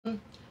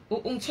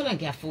ungithola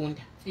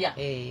ngiyafunda. Yeah.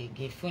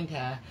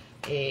 Ngifunda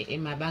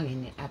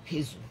emabangeni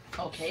aphezulu.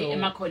 Okay, So,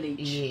 ema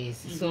college.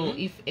 Yes. So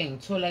if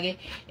ngithola ke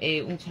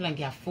ungithola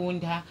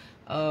ngiyafunda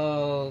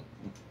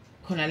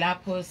khona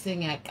lapho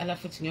sengiyaqala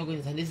futhi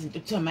ngiyokwenza lezi zinto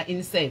kuthiwa ama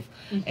in-save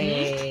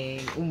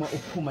uma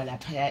uphuma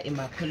lapha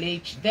ema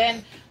college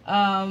then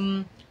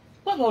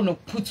kwaba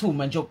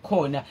nokuphuthuma nje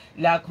okukhona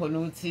la khona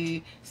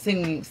ukuthi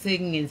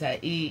sengenza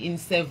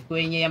i-in-save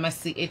kwenye yama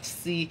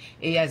CHC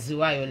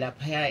eyaziwayo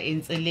lapha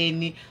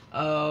enseleni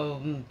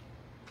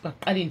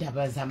kwaqala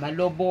indaba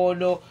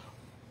zamalobolo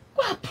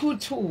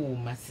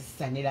kwaphuthuma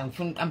sisanela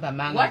ngifuna uqamba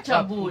amanga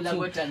wajabula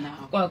kodwa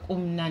nawe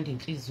kwakumnandi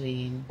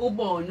enhlizweni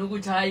ubone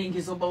ukuthi hayi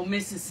ngizoba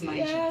uMessi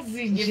manje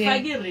yazi nje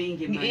ngifaka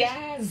iringi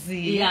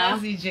manje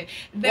yazi nje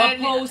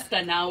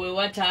waposta nawe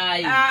wathi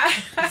hayi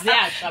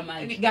ziyasha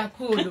manje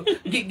kakhulu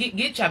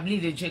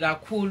ngijabulile nje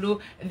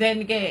kakhulu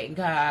then ke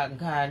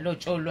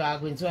ngalotsholwa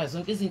kwenziwa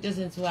zonke izinto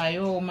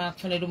ezenziwayo uma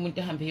kufanele umuntu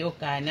ehambe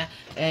yogana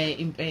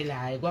impela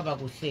hayi kwaba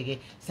kuhle ke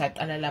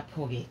saqala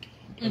lapho ke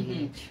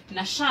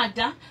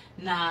nashada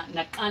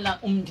naqala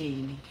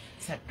umndeni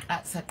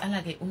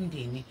saqala ke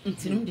umndeni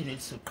thina umndeni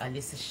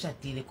elisoqala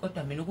sishadile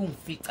kodwa mina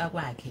ukungifica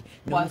kwakhe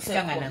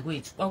nokuhlangana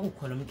kwethu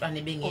kwakukhona umntwana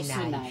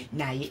ebengenayo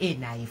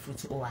naye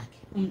futhi owakhe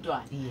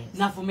umntwana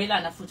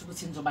navumelana futhi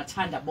ukuthi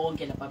nizobathanda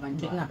bonke laba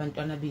bantwana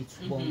ngabantwana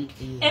bethu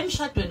bonke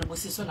emshadweni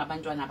ubusiswe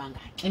ngabantwana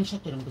abangaki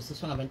emshadweni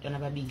ubusiswe ngabantwana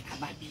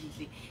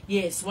ababili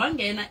yes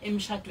wangena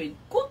emshadweni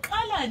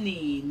kuqala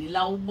nini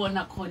la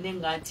ubona khona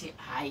engathi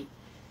hayi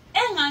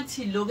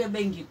engathi lokho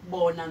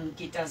bengikubona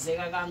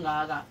ngikitazeka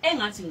kangaka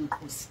engathi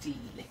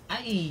ngiqhustile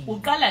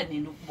uqala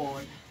nini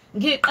ukubona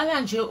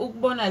ngiqala nje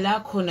ukubona la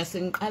khona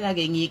sengiqala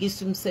ke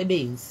ngiyekisa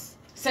umsebenzi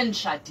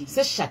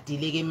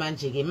seshadile ke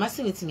manje ke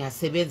masingithi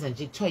ngiyasebenza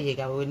nje kuthiwa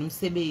yeka wena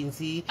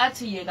umsebenzi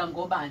athi yeka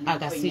ngobani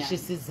akasisho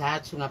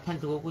isizathu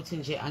ngaphandle kokuthi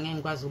nje angeke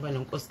ngikwazi ukuba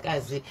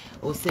nonkosikazi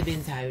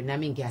osebenzayo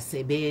nami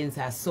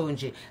ngiyasebenza so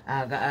nje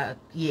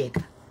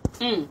yeka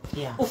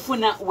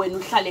ufuna wena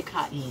uhlale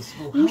ekhaya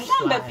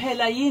mhlambe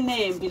phela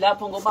yinembi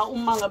lapho ngoba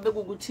uma ngabe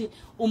ukuthi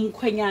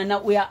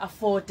umkhwenyana uya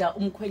afforda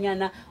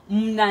umkhwenyana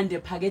umnande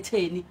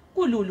ephaketheni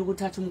kulula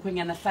ukuthatha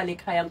umkhwenyana ahlale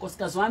ekhaya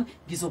nkosikazi wami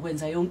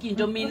ngizokwenza yonke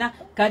into mina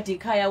gadi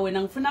ekhaya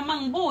wena ngifuna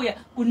mangibuya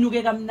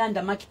kunuke kamnandi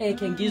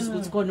amakhekhe ngizwe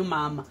ukuthi khona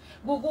umama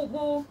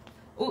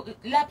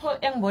lapho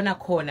engibona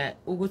khona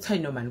ukuthi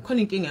hayi noma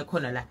khona inkinga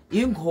ekhona la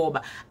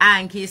ingoba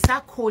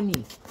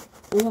angisakhoniki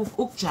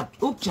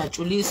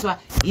ukujatshuliswa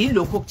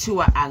yilokho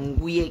okuthiwa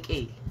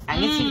angikuyekeli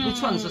angithi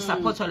kuthiwa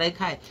ngizosupportwa la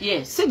ekhaya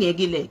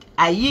singekile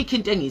ayikho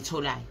into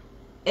engiyitholayo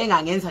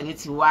engangenza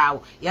ngithi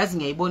wow yazi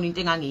ngiyayibona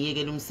into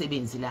engangiyekela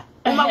umsebenzi la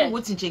uma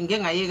ukuthi nje ngeke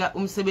ngayeka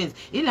umsebenzi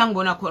ila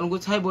ngibona khona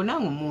ukuthi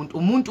hayibonanga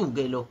umuntu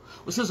ke lo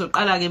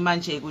usizoqala ke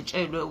manje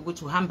kutshelwe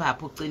ukuthi uhamba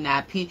phi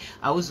ugcinaphi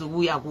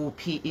awuzubuya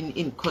kuphi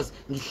in because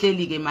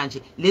ngihleli ke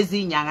manje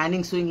lezi inyangane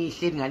ngisuke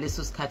ngihleli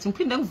ngaleso sikhathi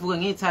ngiphinde ngivuke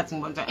ngiyithathe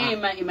ngibona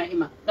ima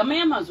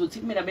ngamanye amazwi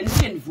uthi mina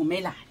benifike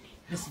nivumelane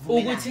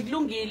ukuthi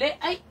kulungile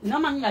ayi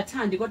noma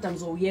ngingathandi kodwa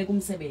ngizowuyeka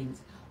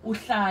umsebenzi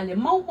uhlale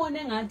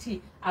mawubone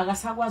ngathi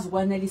akasakwazi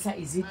ukwanelisa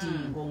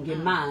izidingo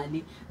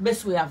ngemali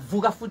bese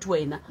uyavuka futhi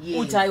wena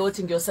uthi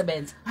ayothi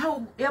ngiyosebenza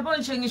hawu yabona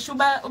nje ngisho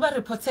uba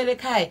reportele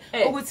ekhaya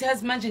ukuthi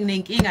yazi manje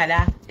nginenkinga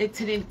la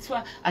ekutheleni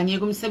kuthiwa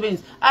angiyeke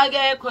umsebenzi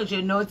akekho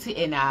nje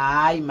nothi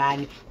hayi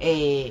mani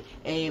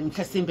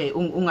mhlasimbe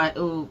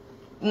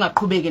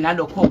ungaqhubeki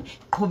nalokho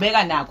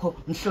qhubeka nakho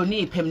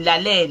mhloniphe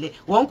mlalele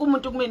wonke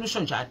umuntu kumina usho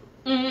njalo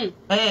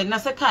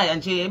nasekhaya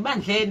nje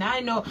ebandleni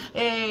hayi no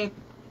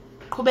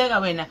qhubeka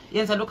wena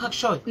yenza lokho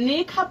akushoyo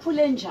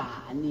nikhaphule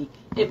njani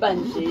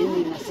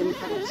ebandleni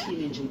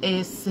nasemphakathini nje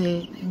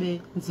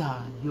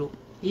esebenzayo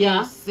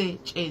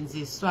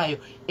esetshenziswayo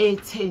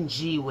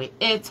ethenjiwe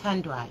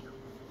ethandwayo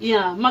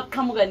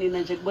makuqhamuka nina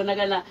nje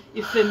kubonakala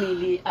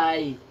ifamily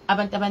ayi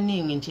abantu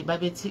abaningi nje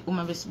babethi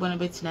uma besibona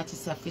bethi nathi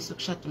siyafisa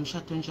ukushada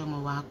umshado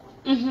njengowakho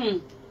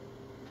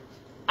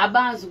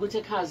abazi ukuthi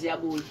ekhazi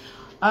yabuya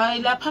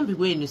hayi la phambi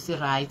kwenu si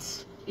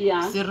right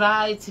si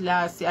right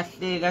la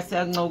siyahleka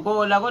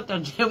siyancokola kodwa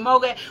nje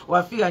moke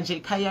wafika nje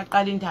ekhaya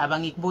yaqala indaba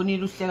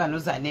ngikubonile uhleka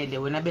noZanele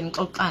wena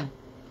benixoxana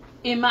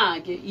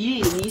imake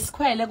yini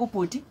isikhwele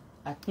kubhuti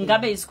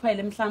ngabe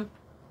isikhwele mhlawumbe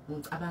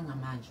ngicabanga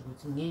manje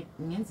ukuthi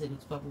ngenzele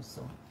ukuthi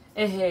kwakusona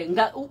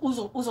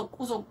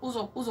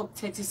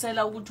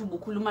uzokuthethisela ukuthi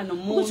ubukhuluma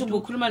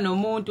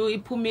nomuntu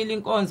iphumile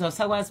inkonzo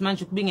usakwazi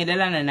manje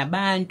ukubingelelana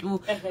nabantu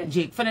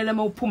nje kufanele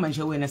mawuphuma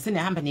nje wena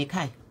senehamba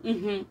nekhaya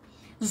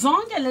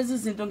zonke lezi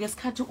zinto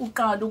ngesikhathi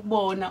uqala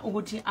ukubona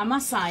ukuthi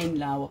ama sign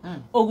lawo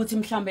ukuthi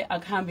mhlambe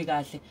akuhambi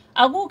kahle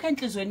akukho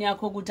enhlizweni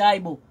yakho ukuthi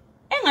hayibo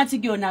engathi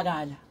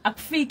kuyonakala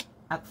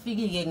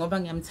akufiki ke ngoba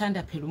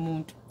ngiyamthanda phela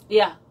umuntu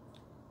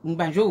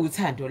ngibanjwe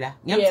uthando la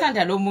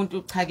ngiyamthanda lo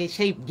muntu cha ke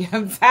shape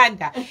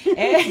ngiyamthanda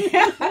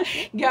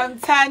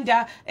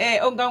ngiyamthanda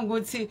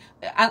ongangukuthi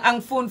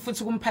angifuni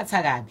futhi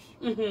ukumphatha kabi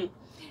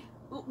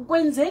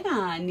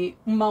kwenzekani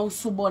uma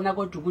usubona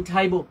kodwa ukuthi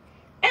hayibo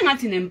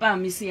engathi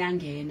nempama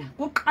isiyangena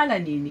kuqala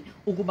nini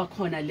ukuba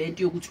khona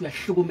lento yokuthi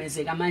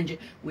uyahlukumezeka manje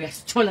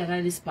uyasithola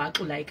la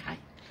lesibhaxu la ekhaya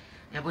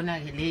Yabona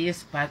ke le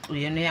yesibhaxu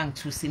yena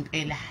eyangithusa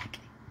impela ke.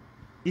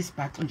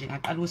 Isibhaxu nje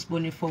ngaqala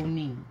usibona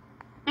efonini.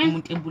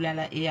 Umuntu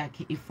ebulala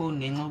eyakhe ifoni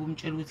ngenxa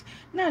yokumtshela ukuthi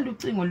nalo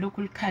ucingo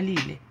lokhu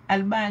likhalile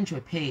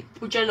alibanjwe phela.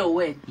 Utshelo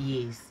wena?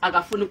 Yes.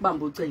 Akafuni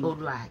ukubamba ucingo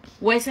olwakhe.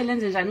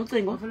 Wayeselenze njani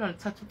ucingo? Wafela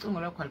lithatha ucingo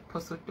lwakhe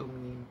waliphosa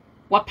odongweni.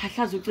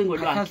 Waphahlaza ucingo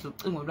lwakhe. Waphahlaza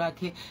ucingo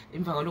lwakhe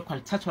emva kwalokho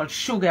walithatha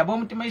walishuka. Yabona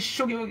umuntu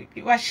mayishuka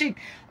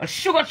washika.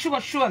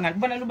 Walishuka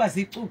ngalibona luba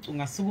zicucu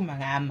ngasukuma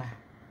ngama.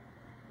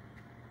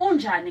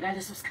 Unjani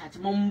ngaleso sikhathi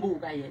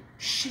mombuka yena?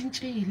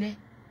 Shintshile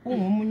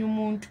ungomunye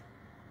umuntu.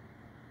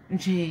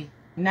 Nje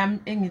nami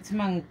engithi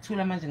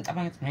mangithula manje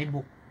ngicabanga ukuthi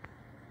ngayibo.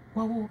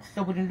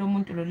 Kwakuhlobo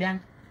lomuntu lo liyana.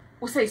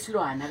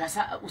 Useyisilwana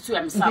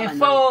usuyamsaba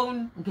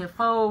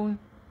ngefone.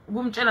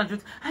 Ukumtshela nje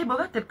ukuthi hayibo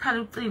kade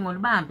likhala ucingo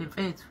libambe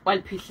mfethu.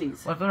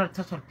 Waliphihlisa. Wavela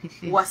lithatha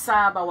waliphihlisa.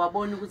 Wasaba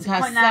wabona ukuthi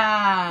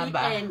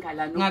khona ienga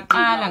la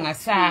ngaqala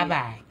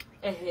ngasaba.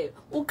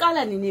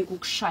 Uqala nini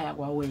ukushaya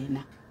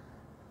kwawena?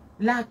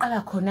 La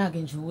qala khona ke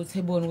nje ukuthi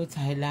ebone ukuthi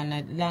hayi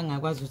lana la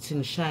ngakwazi ukuthi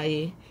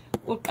ngishaye.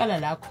 Uqala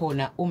la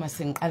khona uma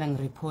sengiqala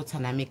ngireporta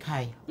nami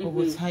ekhaya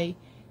ukuthi hayi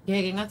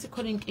ngeke ngathi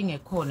khona inkinga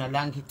ekhona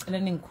la ngicela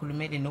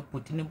ningikhulumele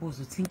nobhuti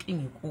nibuza ukuthi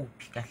inkinga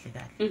ikuphi kahle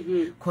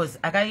because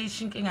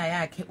akayisho inkinga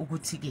yakhe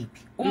ukuthi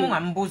kephi. Uma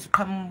ungambuza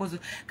uqhamumbuza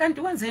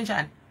kanti wenze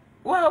njani?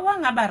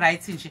 Wangaba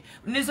right nje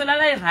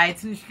nizolala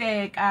right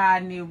nihleka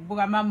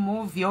nibuka ama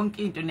movie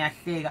yonke into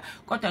niyahleka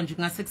kodwa nje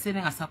kungase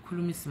kusene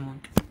ngasakhulumisa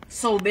umuntu.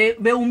 So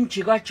be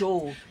umjika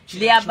Joe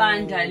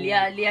liyabanda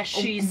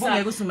liyashisa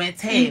ubungeke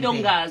usumethembe into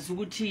ngazi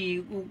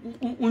ukuthi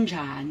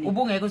unjani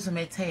ubungeke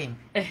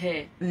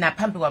usumethembe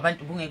naphambi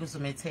kwabantu ubungeke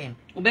usumethembe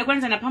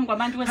ubekwenza naphambi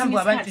kwabantu kwesinye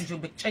isikhathi abantu nje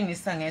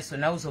ubekutshengisa ngeso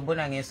nawe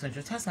uzobona ngeso nje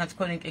uthi asingathi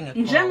khona inkinga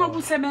ekhona njengoba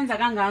usebenza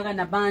kangaka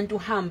nabantu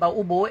hamba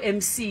ubo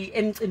MC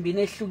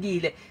emcimbini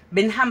ehlukile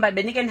benihamba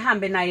benike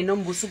nihambe naye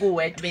nombuso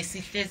kuwedwa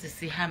besihleze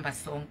sihamba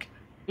sonke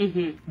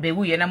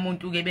bekuyena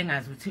umuntu ke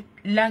bengazi ukuthi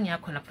la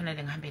ngiyakhona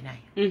kufanele ngihambe naye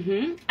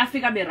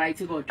afika be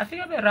right kodwa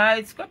afika be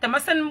right kodwa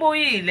mase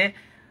nibuyile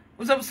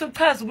uzobe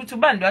usuchaza ukuthi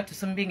ubani wadi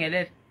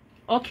usombingelela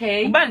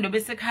okay ubani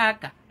bese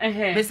khaga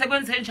bese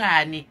kwenze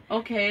njani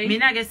okay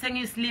mina ke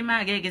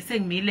sengiyislima ke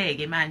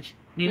sengimileke manje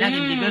nina ke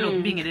ngibelo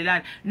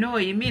kubingelelana no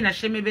yimina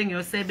sheme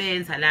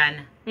bengiyosebenza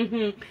lana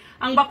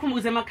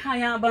angibakhumbuze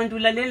emakhaya abantu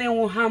lalele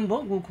uhambo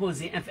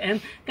kuKhozi FM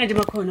kanti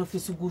bakhona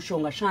ofisa ukusho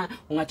ngashaya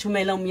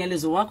ungathumela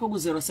umyalezo wakho ku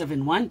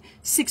 071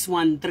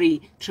 613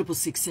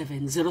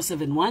 667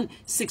 071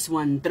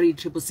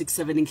 613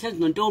 667 inhlanzi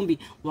nontombi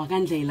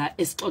wakandlela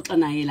esixoxa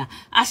naye la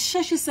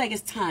asisheshiseke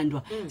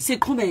sithandwa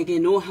siqhubeke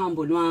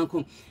nohambo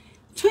lwakho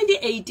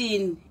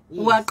 2018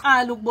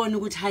 waqala ukubona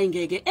ukuthi hayi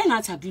ngeke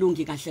engathi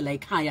akulungi kahle la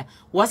ekhaya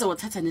waze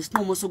wathatha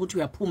nesinqumo sokuthi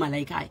uyaphuma la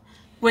ekhaya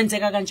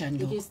kwenzeka kanjani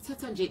lokho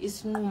ngisithatha nje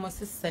isinqumo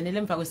sesisanele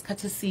emva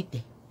kwesikhathi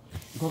eside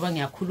ngoba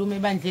ngiyakhuluma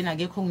ebandleni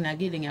akekho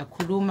nginakile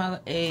ngiyakhuluma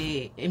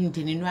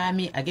emndenini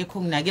wami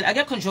akekho nginakile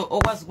akekho nje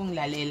okwazi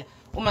ukungilalela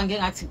uma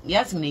ngengathi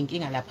yazi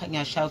nginenkinga lapha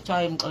ngiyashaya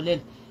uthiwa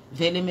emxolele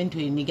vele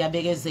emendweni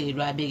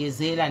kuyabekezelwa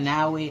abekezela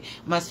nawe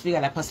masifika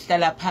lapha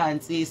sihlala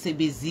phansi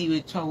sebeziwe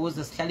kuthiwa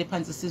uze sihlale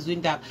phansi sizwe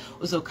indaba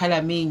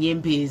uzokhala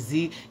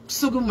minyembezi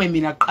kusukume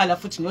mina qala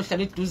futhi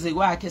ngiyohlala eduze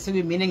kwakhe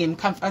sekuyimina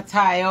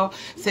ngimcomfortayo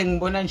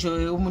sengibona nje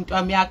umuntu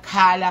wami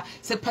yakhala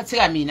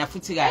sekuphatheka mina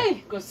futhi kahle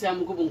Nkosi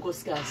yami kuba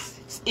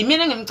unkosikazi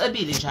imina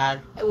ngimcebile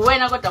njalo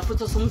wena kodwa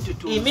futhi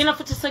usumduduza imina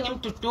futhi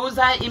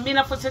sengimduduza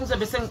imina futhi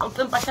ngizobe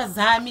sengiqoqa impahla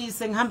zami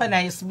sengihamba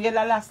naye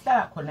sibuyela la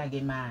sihlala khona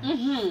ke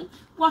manje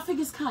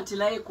wafika isikhathi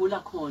la egula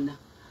khona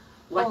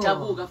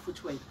wadabuka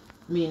futhi wena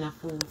mina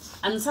futhi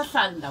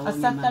anisahlali ndawonye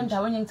asahlala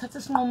ndawonye ngithatha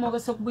isinqumo ke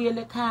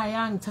sokubuyela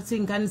ekhaya ngithatha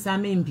izingane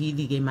zami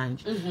ezimbili ke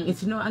manje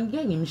ngithi no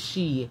angike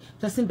ngimshiye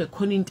mhlasimbe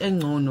khona into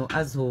engcono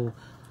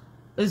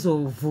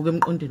ezovuka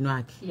emqondweni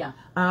wakhe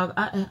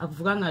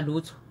akuvukanga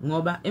lutho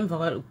ngoba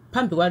emva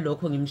phambi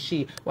kwalokho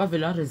ngimshiye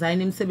wavela wa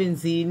resign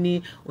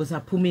emsebenzini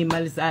uzaphuma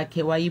imali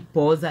zakhe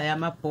wayibhoza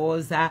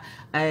yamabhoza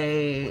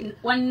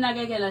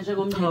waninakekela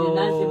njengomndeni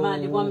nadla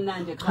imali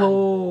kwamnandi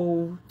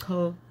ekhaya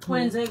cha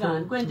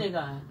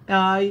kwenzekani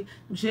hayi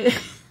nje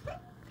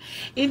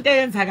into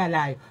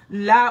eyenzakalayo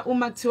la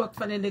uma kuthiwa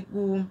kufanele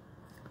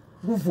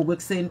kuvukwe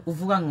ekseni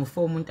uvuka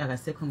ngo4 umuntu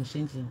akasekho ngisho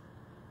endlini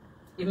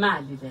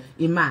imali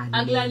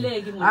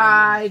akulaleki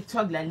hayi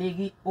kuthiwa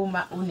kulaleki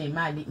uma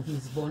unemali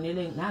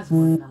ngizibonele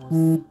ngazibona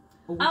ngosi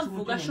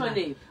avuka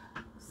shone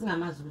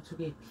singamazi ukuthi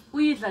ukephi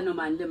uyidla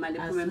nomani le mali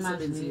ephuma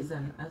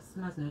emsebenzini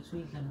asimazi nokuthi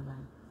uyidla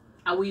nobani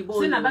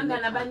awuyiboni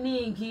sinabangani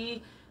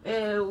abaningi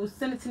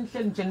usenithini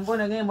hleli nje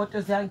nibona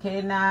ngeemoto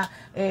ziyangena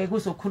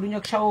kuzokhulunywa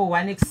kushawo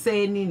 1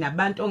 ekseni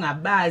nabantu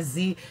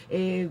ongabazi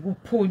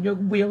kuphunywe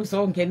kubuye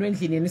uzongenwa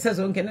endlini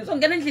nisezongena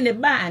endlini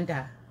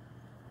ebanda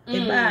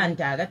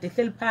kade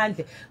hleli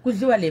phandle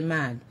kudliwa le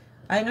mali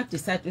ayi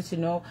ngidecide ukuthi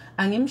no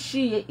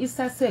angimshiye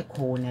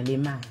isasekhona le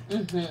mali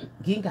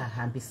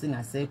ngingahambi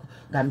singasekho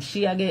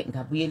ngamshiya ke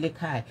ngabuyela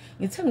ekhaya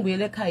ngithe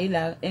ngibuyela ekhaya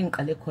la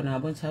engiqale khona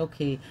ngabona ukuthi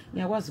okay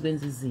ngiyakwazi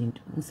ukwenza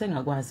izinto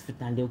ngisengakwazi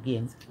futhi nale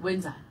ukuyenza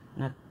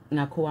wenzani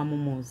ngakho wami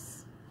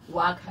umuzi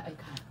wakha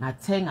ekhaya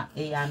ngathenga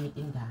eyami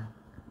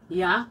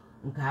indawo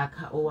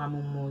ngakha owami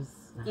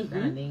umuzi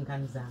ngahlala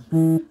nezingane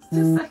zami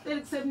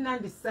sisahleli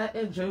kusemnandi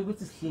enjoy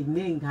ukuthi sihleli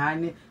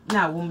nezingane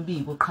nawo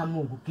umbiko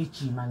oqhamuka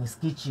ugijima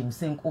ngesigijimi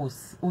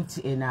senkosi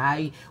uthi ena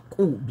hayi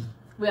kubi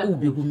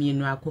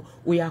kumyeni wakho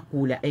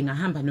uyagula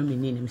engahamba noma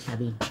inini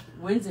emhlabeni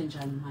wenze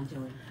njani manje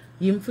wena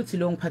yimi futhi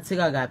lo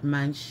ngiphatheka kabi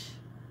manje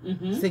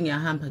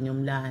sengiyahamba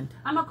ngiyomlanda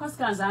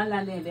amakhosikazi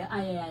alalele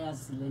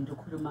ayayazi lento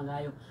okhuluma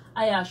ngayo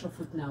ayasho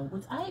futhi nawo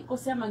ukuthi hayi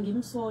Nkosi yami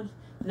ngimsoli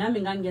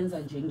nami ngangenza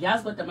nje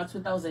ngiyazi kodwa ama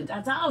 2000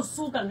 athi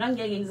awusuka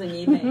ngangeke ngize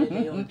ngiyimele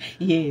leyo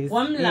yes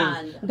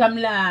wamlanda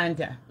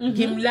ngamlanda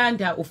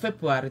ngimlanda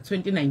uFebruary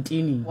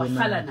 2019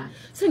 wahlala naye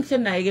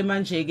sengihleli naye ke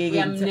manje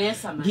ke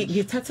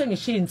ngithathe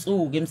ngisho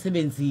insuku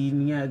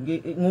emsebenzini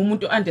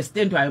ngumuntu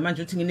understandwayo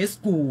manje ukuthi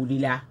nginesiguli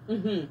la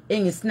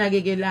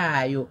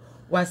engisinakekelayo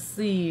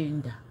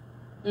wasinda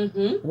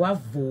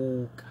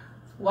wavuka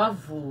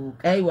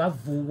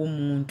wavuka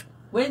umuntu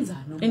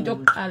wenzani into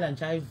yokuqala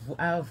nje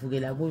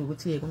avukela kuyo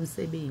ukuthi yeke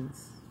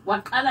umsebenzi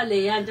waqala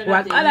le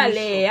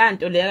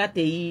yanto le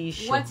kade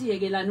yisho wathi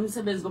yekelana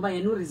umsebenzi ngoba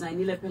yena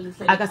uresignile phela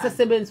uhleli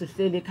akasesebenzi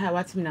uhleli ekhaya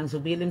wathi mina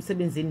ngizobuyela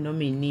emsebenzini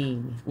noma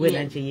inini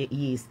wena nje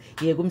yes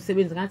yeke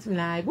umsebenzi ngathi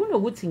mina hayi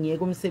kunokuthi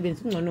ngiyeke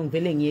umsebenzi kungcono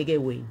ngivele ngiyeke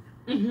wena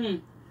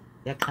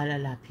yaqala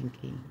lapha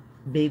inkingi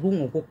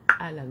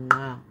bekungokuqala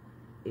nqa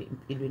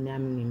empilweni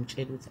yami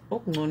ngimtshela ukuthi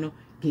okungcono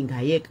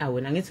ngingayeka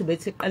wena ngithi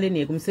bethi eqaleni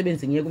yeke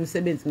umsebenzi ngiyeke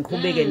umsebenzi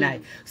ngiqhubeke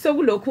naye so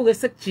kulokhu ke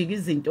sekujika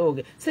izinto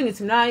ke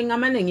sengithi nayi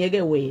ngamane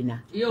ngiyeke wena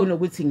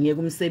kunokuthi ngiyeke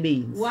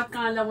umsebenzi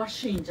waqala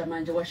washintsha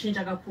manje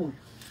washintsha kakhulu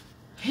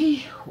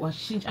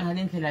washintsha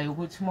ngalendlela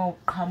yokuthi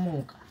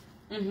mawuqhamuka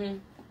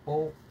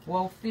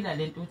wawufila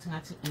lento ukuthi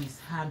ngathi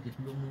uyisihambi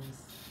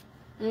kulomuzi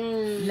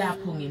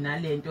lapho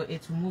nginalento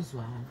ethi umuzi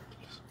wami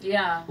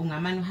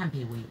ungamane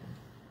uhambe wena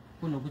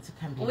kunokuthi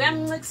khambe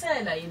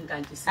uyamncikisela yini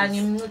kanti sisi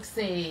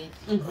angimncikiseli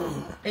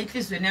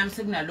enhlizweni yami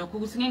sekunalokho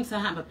ukuthi ngeke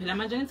ngisahamba phela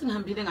manje ngithi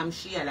ngihambile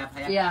ngamshiya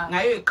lapha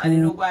ngayo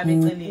iqalelo kwami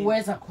eceleni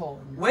weza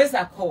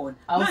khona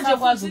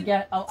awusakwazi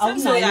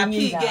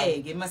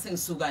awunayo mase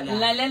ngisuka la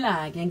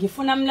lalela ke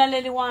ngifuna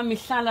umlaleli wami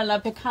hlala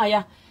lapha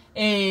ekhaya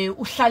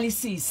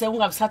uhlalisise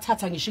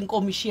ungabisathatha ngisho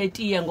inkomishi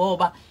yetiye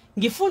ngoba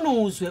ngifuna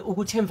uzwe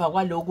ukuthi emva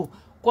kwaloku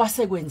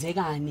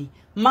kwasekwenzekani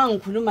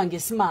mangikhuluma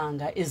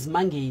ngesimanga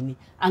ezimangeni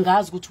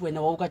angazi ukuthi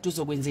wena wawukade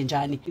uzokwenza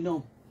njani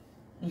no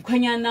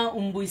mkhwenyana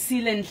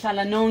umbuyisile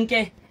nihlala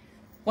nonke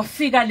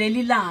wafika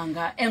leli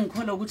langa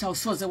engikholwa ukuthi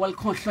awusoze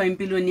walikhohlwa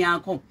empilweni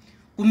yakho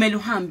kumele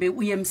uhambe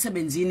uye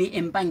emsebenzini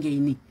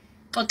empangeni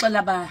xoxela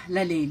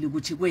abalaleli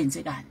ukuthi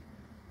kwenzekani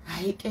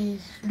hayi ke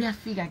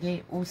luyafika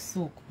ke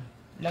usuku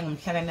la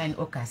ngomhla ka9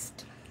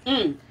 August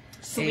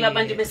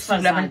sukulabantu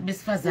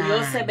besifazane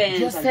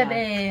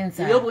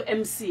uyosebenza yobu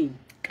MC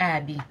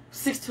kabi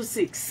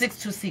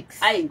 6 to 6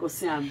 hayi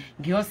Nkosi yami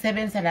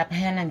ngiyosebenza lapha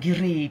yana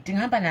ngiredi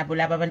ngihamba nabo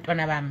laba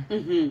abantwana bami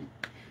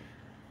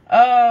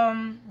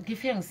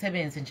ngifike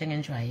ngisebenze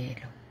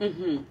njengenjwayelo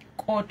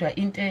kodwa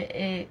into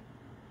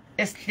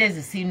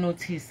esihlezi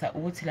sinothisa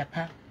ukuthi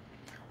lapha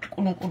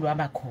uNkulunkulu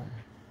wabakhona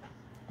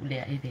kule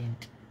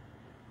event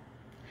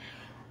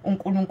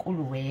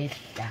uNkulunkulu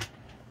wehla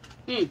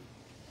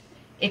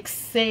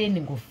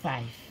ekseni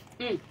ngo5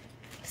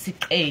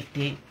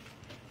 siqede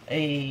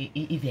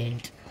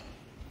i-event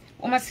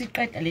uma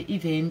siqeda le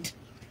event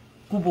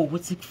kuba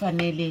ukuthi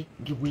kufanele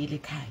ngibuyele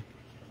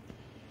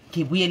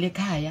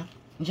ekhaya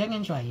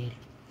njengenjwayelo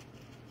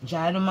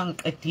njalo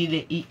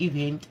mangiqedile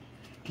i-event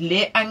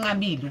le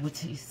anqabile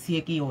ukuthi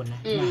siye kuyona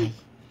naye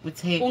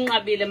uthe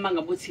unqabile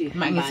mangabuthi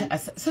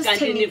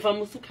kanti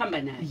nivama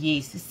usukhamba naye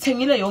yes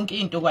sithengile yonke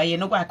into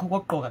kwayena okwakhe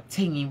kokugqoka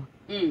kuthengiwe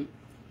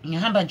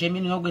ngihamba nje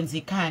mina ngokwenza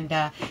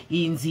ikhanda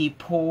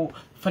inzipho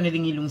kufanele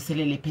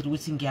ngilungiselele phela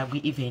ukuthi ngiya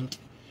kwi-event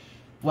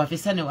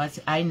wafisane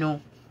wathi I know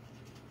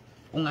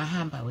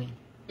ungahamba wena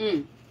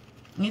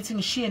ngithi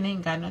ngishiye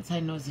nezingane wathi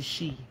I know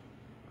zishiye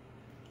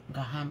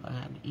ngahamba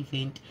ngabe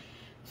event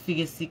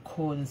fike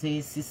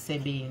sikhonze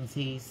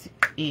sisebenze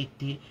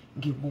siqede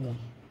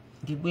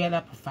ngibuya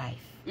lapho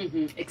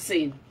 5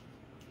 ekseni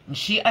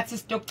ngishiya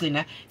artist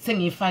yokugcina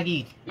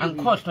sengiyifakile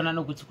angikhohlwa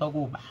nanokuthi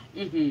kwakuba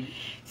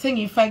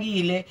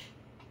sengiyifakile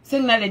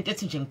senginalento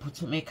ethi nje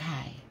ngiphuthuma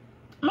ekhaya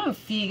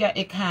mangifika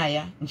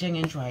ekhaya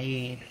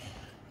njengenjwayelo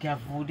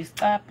ngiyavula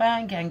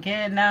isicapha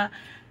ngiyangena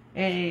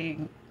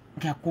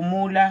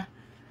ngiyagumula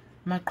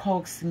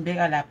maqhoks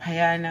ngibeka lapha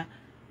yana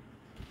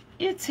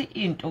ithi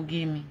into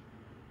kimi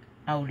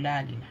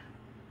awulali la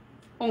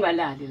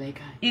ungalali la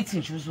ekhaya ithi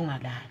nje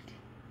uzungalali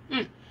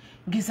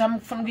ngizama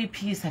ukufuna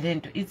ukuyiphikisa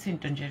lento ithi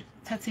into nje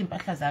thatha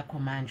impahla zakho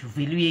manje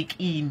uvela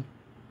uyekini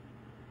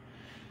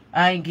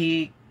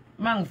hayi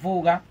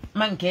mangivuka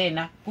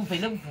mangena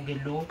kuvele kuvuke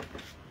lo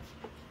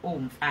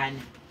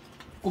umfana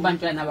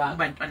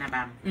kubantwana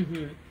bami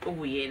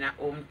ubuyena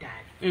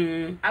omdala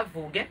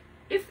avuke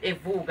if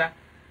evuka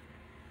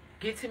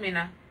ngithi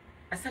mina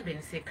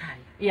asambeni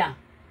sekhaya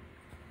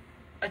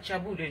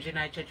ajabule nje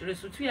naye ajatshule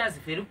ukuthi uyazi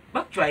vele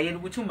bakujwayela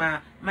ukuthi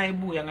uma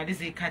mayibuya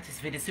ngalezi ikhathi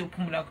sivele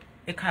siyophumula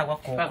ekhaya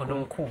kwagogo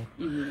nomkhulu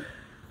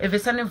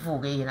evesane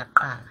evuke yena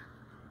qala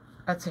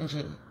athi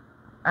nje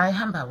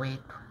ayihamba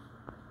wedwa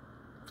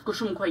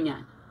kusho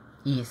umkhwenyana.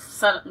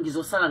 Yes.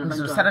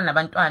 Ngizosala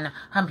nabantwana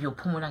hamba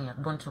uyophumula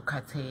ngiyakubona ukuthi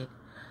ukhathele.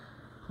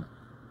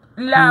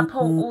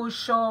 Lapho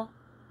usho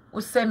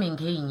usemi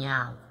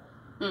ngeinyawo.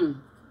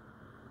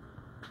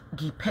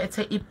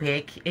 Ngiphethe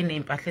ibag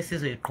enempahla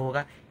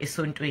esizoyigqoka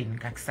esontweni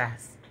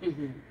ngakusasa.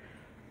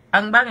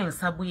 Angibange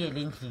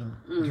ngisabuyele endlini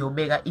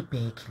ngiyobeka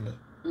ibag le.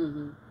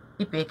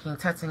 Ibag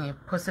ngithathe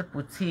ngiphose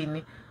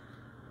ebhuthini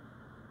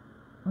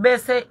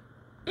bese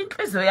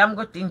inhliziyo yami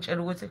kodwa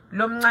ingitshela ukuthi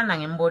lo mncane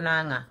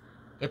ngimbonanga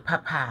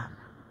ephaphama.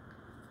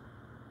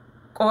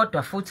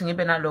 Kodwa futhi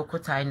ngibe nalokho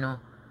ukuthi I know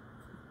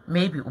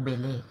maybe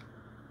ubelele.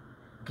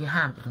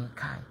 Ngihambe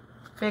ngikhaya.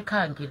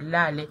 Fekhaya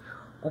ngilale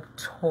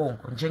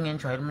ubuthongo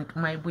njengenjwayelo umuntu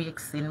uma ebuya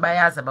ekseni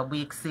bayazi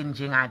ababuya ekseni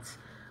njengathi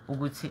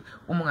ukuthi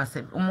uma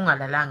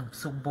ungalalanga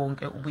ubusuku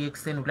bonke ubuya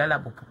ekseni ulala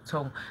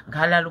ubuthongo.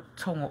 Ngalala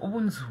ubuthongo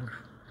ubunzulu.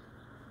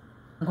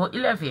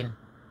 Ngo-11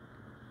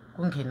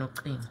 kungena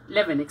ucingo.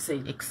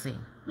 11 ekseni.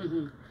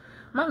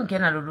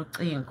 Mangena lolu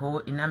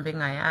cingo inamba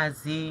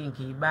engayazi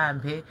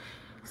ngiyibambe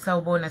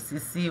sawubona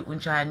sisi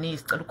unjani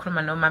sicela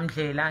ukukhuluma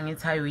noMamdlela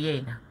ngithi hayi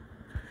uyena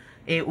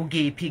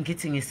ukephi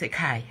ngithi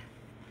ngisekhaya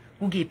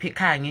ukephi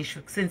ekhaya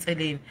ngisho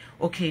kusenseleni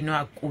okay no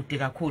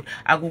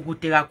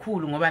akude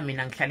kakhulu ngoba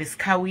mina ngihlala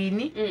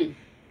esikhawini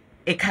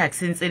ekhaya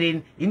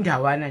kusenseleni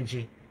indawana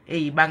nje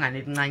eyibangane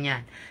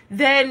elincanyana.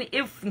 Then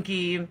if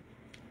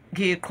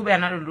ngiqhubeka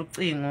nalolu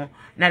cingo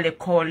nale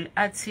call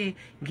athi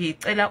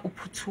ngicela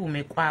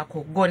uphuthume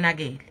kwakho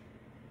konakele.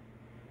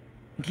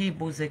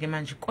 Ngibuze ke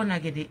manje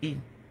konakele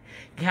ini?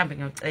 Ngihambe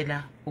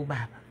ngiyocela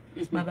ubaba.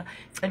 Baba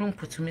cela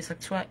ungiphuthumise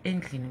kuthiwa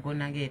endlini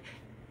konakele.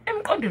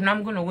 Emqondweni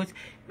nami kunokuthi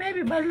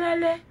maybe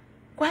balale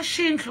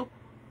kwashindlu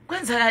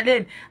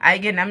kwenzakaleni.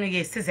 Ayike nami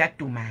ke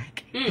siziyaduma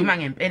ke. Duma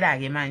ngempela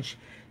ke manje.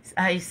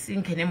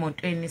 Ayisingene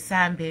emotweni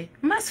sambe.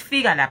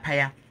 Masifika lapha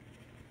ya.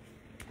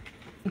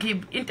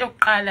 Into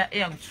yokuqala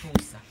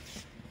eyangithusa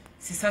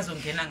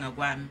sisazongena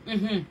ngakwami.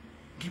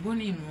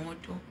 Ngibona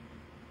imoto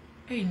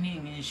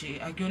eyiningi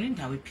nje akuyona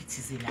indawo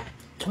ephithizelayo.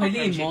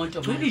 Gcwele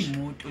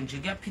imoto nje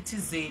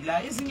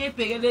kuyaphithizela ezinye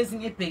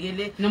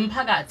ebhekele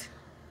nomphakathi.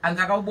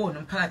 Angakawubona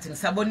umphakathi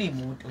ngisabona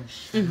imoto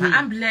nje.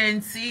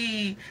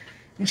 Ma-ambulance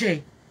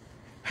nje.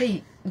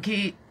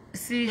 Hey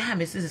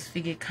sihambe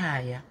sizifike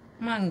ekhaya.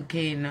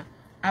 Mangena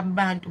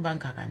abantu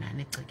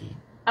bangakanani egcekeni.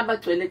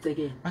 Abagcwele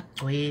egcekeni.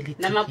 Bagcwele.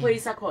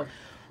 Namaphoyisa khona.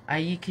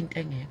 Ayikho into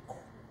engekho.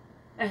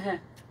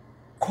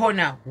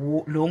 Khona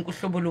lonke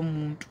uhlobo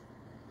lomuntu.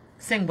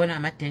 Sengibona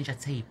ama danger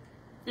tape.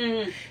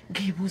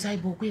 Ngibuza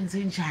ayibo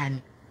kwenze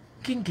njani?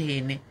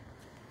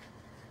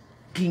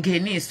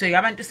 Ngingeniswe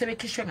abantu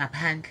sebekhishwe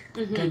ngaphandle.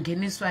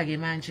 Ngingeniswa ke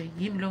manje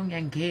yimi lo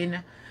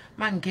ngiyangena.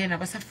 Mangena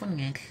basafuna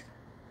ngehla.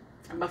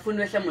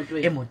 Abafuna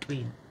wehla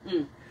emotweni.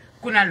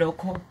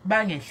 Kunalokho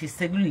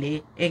bangehlise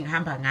kule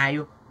engihamba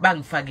ngayo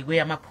bangifake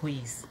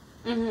kweyamaphoyisa.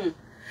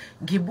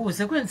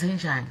 Ngibuze kwenze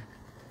njani?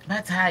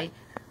 Bathi hayi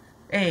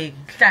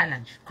hlala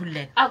nje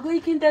khuleka.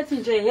 Akuyikho into ethi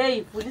nje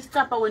hey vula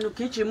isicapha wena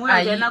ugijima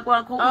uyongena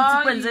kwakho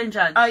uthi kwenze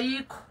njani?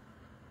 Ayikho.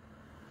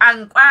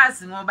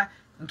 Angikwazi ngoba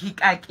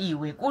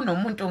ngikakiwe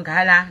kunomuntu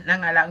ngala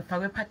nangala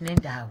ngifakwe phakathi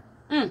nendawo.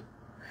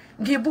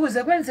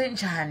 Ngibuze kwenze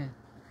njani?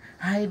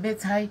 Hayi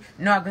bethi hayi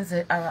no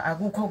akwenze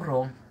akukho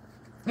wrong.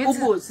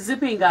 Ubuze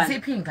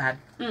ziphi ingane?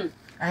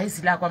 Hayi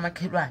zila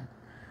kwamakhelwane.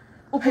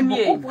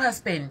 Umyeni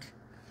husband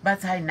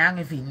bathi hayi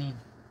nanga evenini.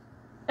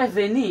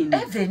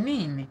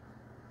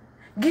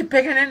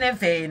 Ngibhekene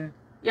neveni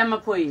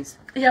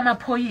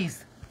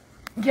yamaphoyisa.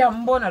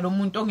 Ngiyambona lo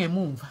muntu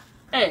ongemumva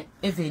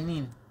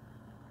evenini.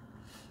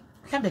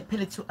 Mhlambe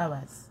kuphele 2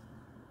 hours.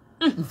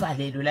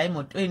 Ngivalelwe la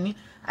emotweni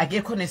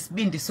akekho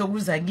nesibindi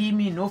sokuza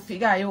kimi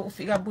nofikayo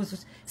ufika buza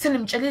ukuthi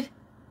senimtshelile.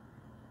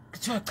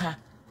 Kuthiwa cha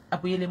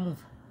abuyele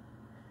emuva.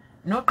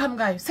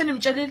 Noqhamukayo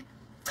senimtshelile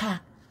cha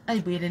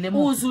ayibuyelele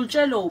emuva.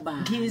 Uzutshela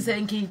ubani?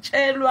 Ngize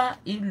ngitshelwa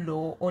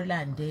ilo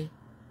olande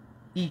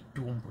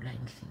idumbu la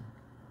endlini.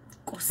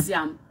 Nkosi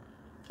yami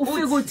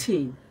ufika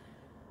uthini?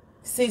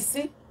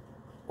 Sisi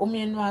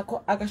umyeni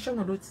wakho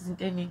akashongo lutho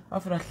izinto eningi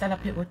wafuna hlala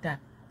phe kodwa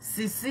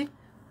sisi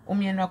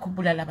umyeni wakho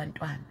ubulala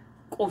abantwana.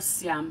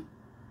 Nkosi yami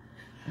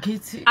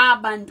ngithi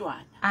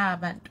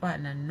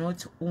abantwana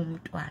not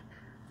umntwana.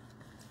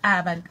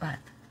 Abantwana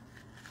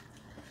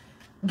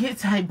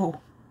ngithi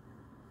hayibo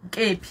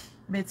kephi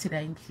bethi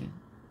la endlini.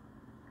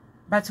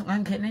 Bathi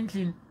ungangena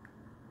endlini?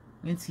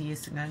 Ngithi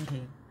yes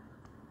ngangena.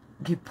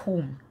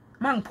 Ngiphume.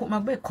 Mangiphuma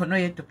kube khona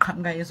oyedwa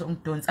oqhamuka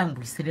ezongidonsa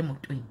angibuyisele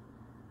emotweni.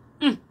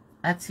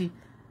 Athi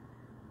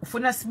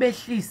ufuna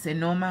sibehlise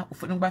noma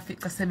ufuna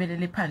ukubafica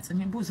sebelele phansi?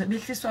 Ngibuza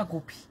behliswa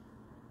kuphi?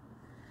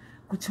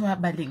 Kuthiwa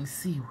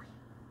balengisiwe.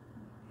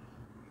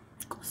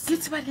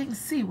 Ngithi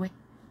balengisiwe?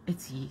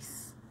 Ethi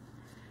yes.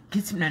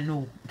 Ngithi mina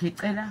no,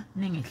 ngicela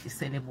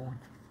ningehlisele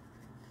bona.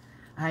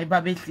 Hayi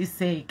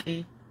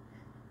babehliseke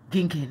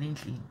ngingena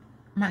endlini.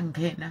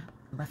 Mangena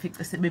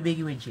bafica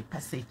sebebekiwe nje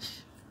passage.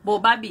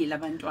 Bobabili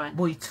abantwana.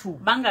 Boyi-2.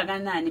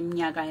 Bangakanani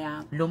iminyaka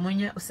yabo? Lo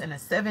munye usena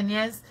 7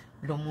 years,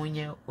 lo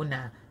munye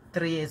una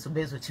 3 years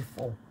ubezothi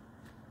 4.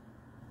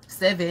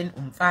 7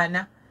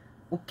 umfana,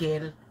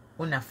 ugirl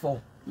una 4.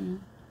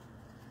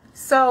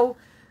 So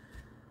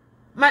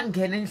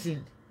mangena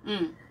endlini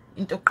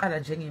into oqala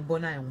nje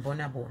engiyibonayo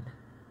ngibona bona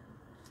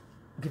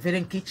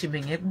ngivele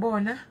ngigijime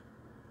ngekubona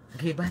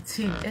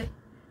ngibathinte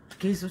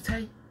ngizwe ukuthi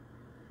hayi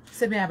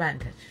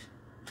sebeyabanda nje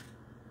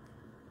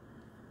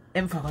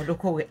emva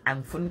kwalokho ke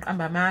angifuni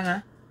uqamba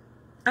amanga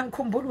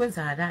angikhumbuli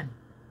wenzakalani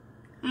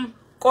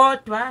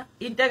kodwa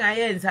into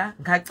engayenza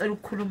ngacela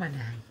ukukhuluma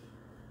naye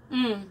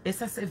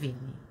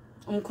esaseveni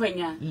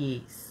umkhwenyana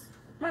yes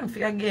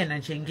mangifika kuyena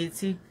nje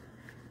ngithi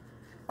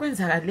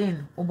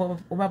kwenzakaleni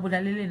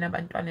ubabulaleleni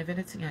abantwana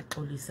vele ethi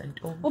ngiyaxolisa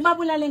ntombi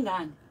ubabulale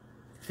ngani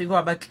fika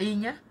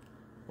wabaklinya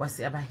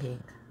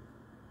wasiyabahenga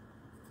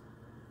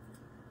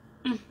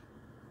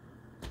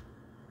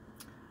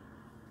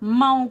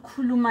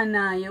mawukhuluma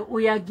naye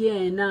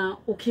uyakuyena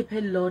ukhiphe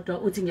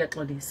elilodwa uthi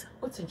ngiyaxolisa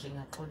uthi nje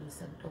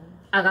ngiyaxolisa ntombi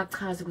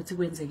akachazi ukuthi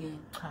kwenzekeni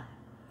cha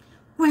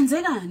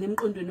kwenzekani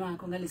emqondweni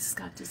wakho ngalesi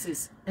sikhathi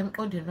sisi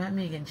emqondweni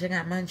wami ke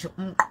njengamanje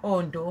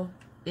umqondo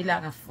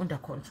ila ngafunda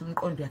khona ukuthi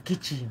umqondo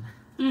uyagijima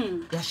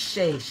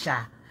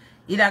yashesha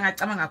ila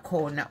ngacabanga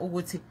khona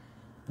ukuthi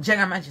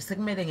njengamanje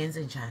sekumele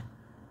ngenze njani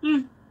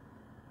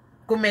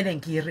kumele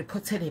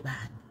ngireportele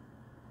bani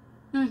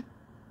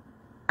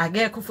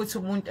akekho futhi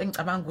umuntu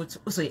engicabanga ukuthi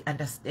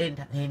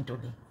uzoyi-understanda lento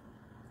le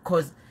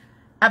because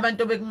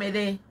abantu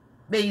bekumele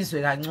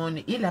beyizwe kangcono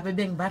ilapho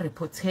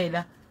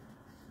bengibareportela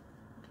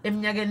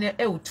eminyakeni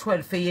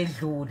ewu12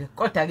 eyedlule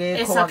kodwa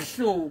ke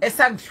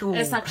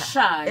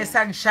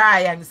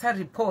esangishaya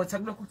ngisareport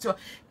kulokho kuthiwa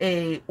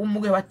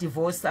umuke wa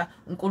divorce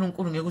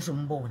uNkulunkulu ngeke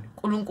uzombona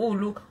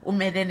uNkulunkulu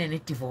umelene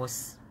ne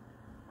divorce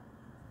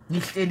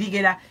ngihleli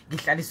ke la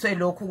ngihlaliswe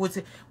lokho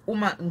ukuthi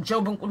uma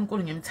njengoba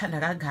uNkulunkulu ngimthanda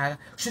kangaka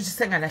kusho ukuthi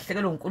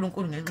sengalahlekelwa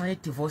uNkulunkulu ngenxa ye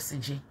divorce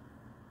nje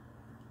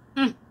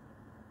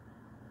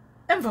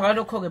emva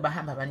kwalokho ke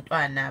bahamba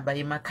abantwana baye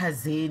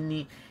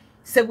emakhazeni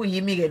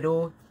sekuyimi ke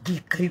lo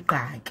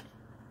ngigqiqake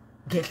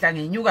ngehla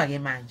ngenyuka ke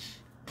manje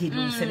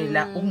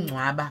ngilungiselela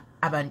ukungcwaba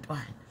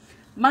abantwana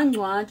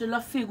mangcwatshwa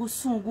lafika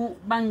usuku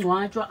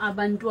bangcwatshwa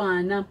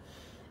abantwana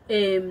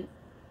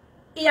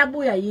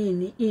iyabuya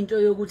yini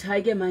into yokuthi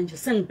hayike manje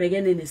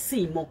sengibhekene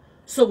nesimo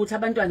sokuthi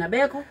abantwana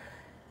bekho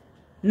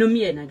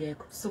nomyeni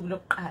akekho suku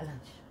lokuqala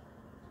nje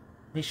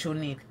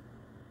beshonile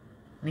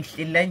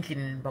nihlela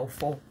endlini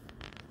ba4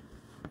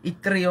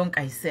 i3 yonke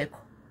ayisekho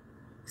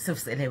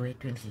sewusele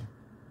wedwa endlini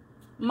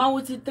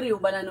mawuthi 3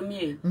 ubala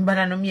nomyeni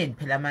ngibala nomyeni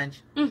phela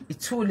manje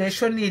i2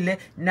 leshonile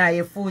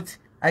naye futhi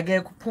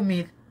akekho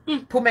uphumile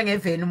phume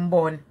ngeveni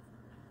umbone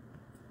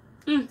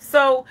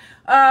so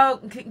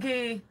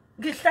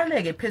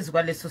ngihlaleke phezulu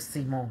kwaleso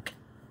simo ke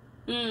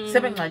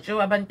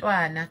sebengcwatshwe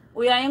abantwana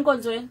uya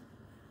enkonzweni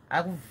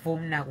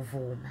akuvumi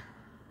nakuvuma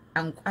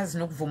angikwazi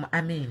nokuvuma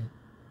amen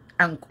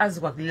angikwazi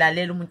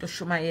kwakulalela umuntu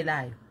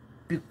oshumayelayo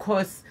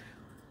because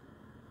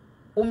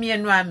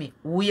umyeni wami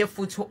uye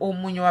futhi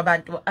omunye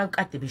wabantu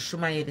akade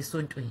beshumayela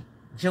esontweni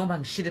njengoba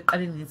ngishilo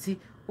eqaleni ngithi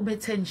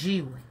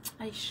ubethenjiwe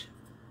ayish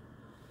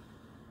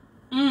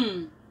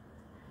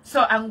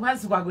so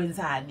angikwazi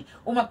kwakwenzani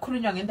uma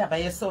kukhulunywa ngendaba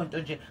yesonto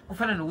nje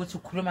kufana nokuthi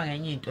ukhuluma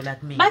ngenye into la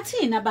kumina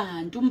bathina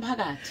abantu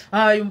umphakathi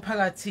hayi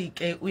umphakathi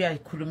ke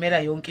uyayikhulumela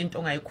yonke into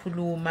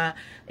ongayikhuluma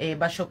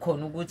basho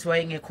khona ukuthi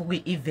wayengekho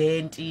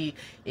kwi-event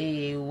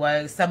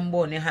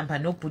wasambone ehamba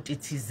nobhuti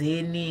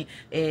thizeni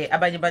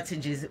abanye bathi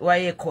nje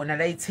wayekhona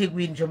la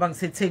eThekwini njengoba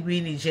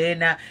ngiseThekwini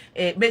njena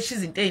besho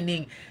izinto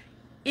eziningi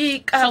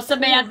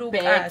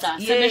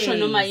ikakhulukazi sebesho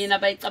noma yini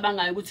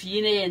abayicabangayo ukuthi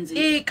yini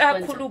eyenze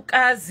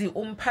ikakhulukazi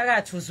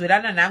umphakathi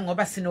uzwelana nami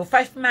ngoba sino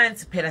 5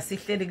 months phela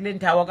sihleli kule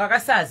ndawo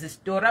akakasazi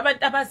story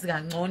abantu abazi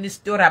kangcono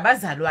story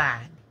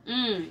abazalwane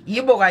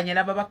yibo kanye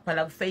laba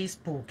bakubhala ku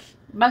Facebook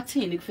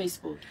bathini ku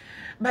Facebook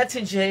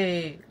bathi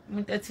nje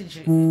umuntu ethi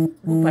nje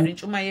ubhala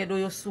intshumayelo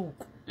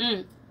yosuku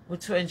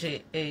uthiwe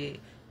nje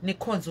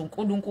nikhonza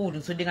uNkulunkulu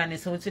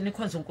ngizolinganisa ukuthi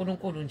nikhonza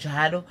uNkulunkulu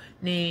njalo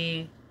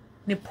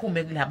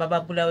niphume kulabo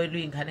ababulawelwa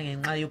izingane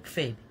ngenxa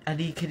yobufebe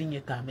alikho elinye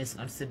igama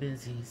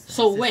esingalisebenzisa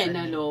so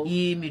wena lo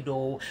yimi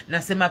lo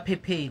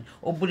nasemaphepheni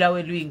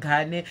obulawelwa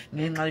izingane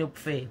ngenxa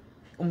yobufebe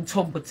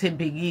umthombo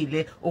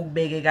othembekile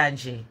ukubeke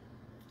kanje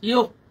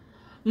yo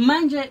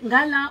manje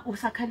ngala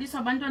usakhaliswa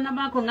abantwana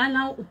bakho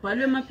ngala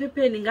ubhalwe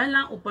emaphepheni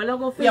ngala ubhalwa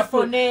ku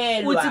Facebook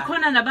uthi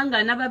khona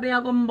nabangani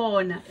ababeya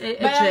kombona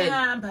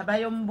bayahamba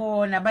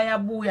bayombona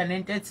bayabuya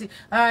nento ethi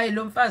hayi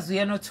lo mfazi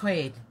uyena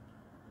othwele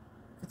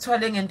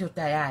uthwale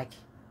ngendoda yakhe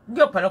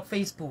kuyobhala ku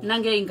Facebook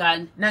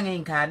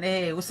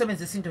nangeyingane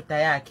usebenzisa indoda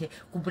yakhe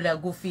kubula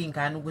kufa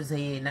izingane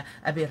ukuze yena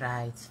abe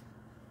right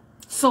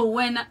so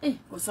wena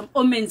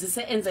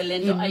omenzise enze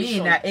lento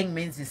ayisho mina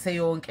engimenzise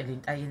yonke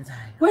lento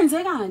ayenzayo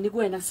kwenzekani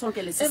kuwena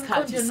sonke lesi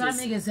sikhathi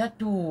nami ke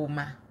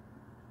ziyaduma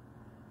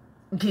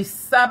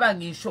ngisaba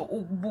ngisho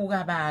ukubuka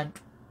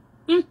abantu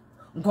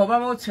ngoba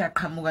mawuthi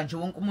uyaqhamuka nje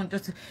wonke umuntu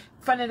othi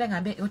kufanele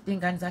ngabe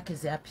odingane zakhe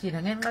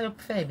ziyaphila ngenxa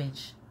yobufebe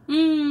nje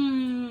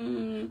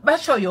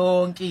basho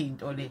yonke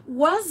into le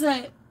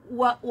waze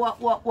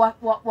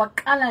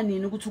waqala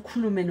nini ukuthi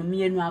ukhulume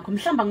nomyeni wakho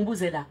mhlamba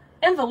ngibuze la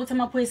emva ukuthi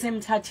amaphoyisa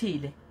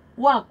emthathile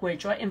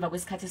wagwetshwa emva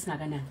kwesikhathi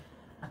esingakanani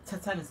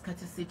Akuthathanga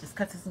isikhathi eside,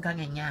 isikhathi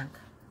esingangenyanga.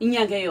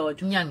 Inyanga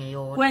eyodwa. Inyanga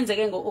eyodwa.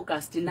 Kwenzeke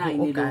ngo-August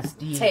 9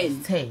 August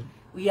 10.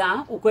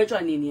 Ya,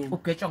 ugwetshwa nini yena?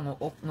 Ugwetshwa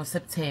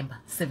ngo-September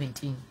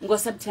 17.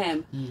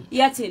 Ngo-September.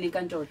 Iyathini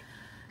inkantolo?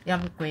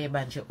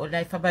 Yamgweba nje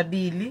olife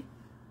ababili.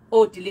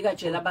 Odilika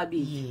jela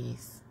ababili.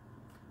 Yes.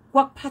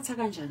 Kwakuphatha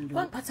kanjani lo?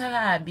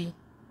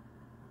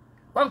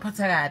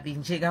 Kwangiphatha kabi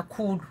nje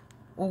kakhulu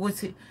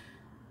ukuthi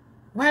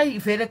why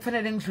vele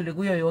kufanele ngidlule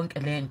kuyo yonke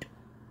lento.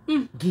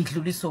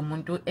 Ngidlulisa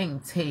umuntu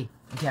engithe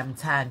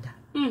ngiyamthanda.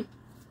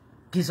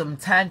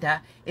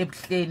 Ngizomthanda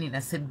ebuhleni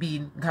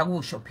nasebini,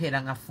 ngakusho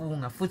phela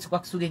ngafunga futhi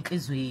kwakusuka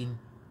enhlizweni.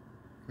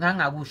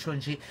 Ngangakusho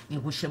nje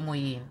ngikusho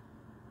emoyeni.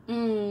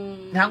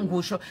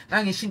 Ngangisho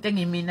ngangisho into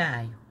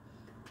engiminayo.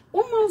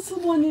 Uma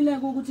usubonile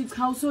ukuthi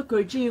cha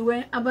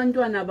usogwetshiwe,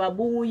 abantwana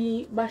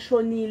babuyi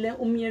bashonile,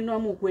 umyeni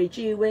wami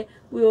ugwetshiwe,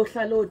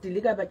 uyohlala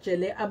odilika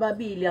bajele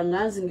ababili,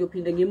 angazi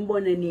ngiyophinde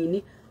ngimbone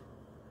nini,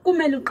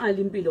 kumele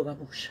uqale impilo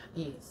kabusha.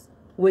 Yes.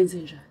 Wenze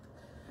njani?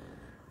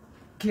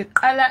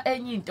 Ngiqala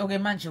enye into ke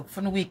manje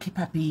ukufuna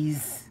ukuyikhipha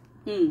busy.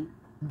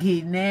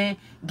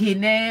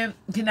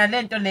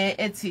 Nginalento le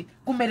ethi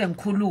kumele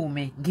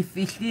ngikhulume,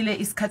 ngifihlile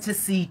isikhathi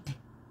eside.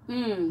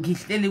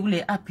 Ngihleli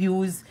kule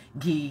abuse,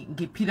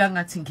 ngiphila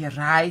ngathi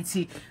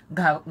ngiright,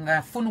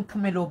 ngafuna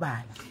ukuphumela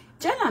obala.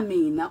 Tshela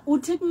mina,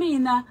 uthi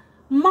kumina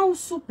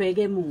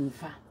mawusubheke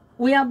emuva,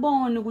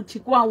 uyabona ukuthi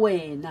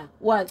kwawena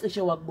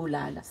wacishe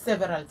wakubulala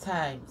Several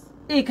times.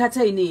 Ikhathi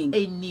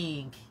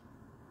eyiningi.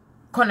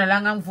 Khona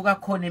la ngangivuka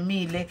khona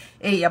emile,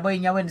 yabo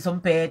enyaweni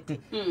zombhede.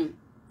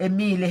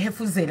 Emile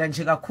hefuzela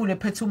nje kakhulu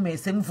ephethe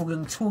umese, ngivuke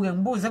ngithuke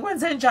ngibuze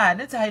kwenze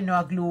njani, ethi hayi no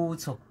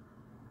akulutho.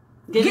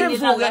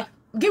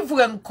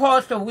 Ngivuke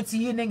ngikhohlwe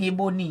ukuthi yini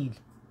engiyibonile.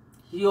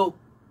 Yo,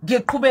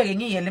 ngiqhubeke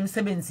ngiyele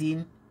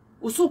emsebenzini.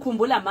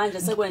 Usukhumbula manje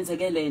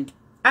sekwenzeke lento?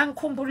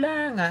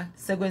 Angikhumbulanga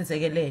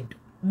sekwenzeke lento.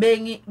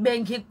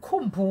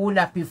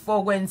 Bengikhumbula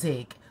before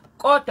kwenzeke.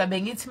 Kodwa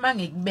bengithi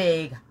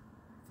mangikubeka.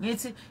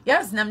 Ngithi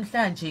yazi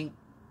namhlanje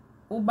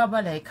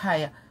ubaba la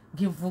ekhaya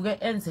ngivuke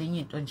enze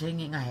into nje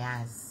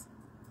ngingayazi.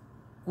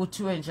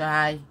 Kuthiwe nje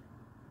hayi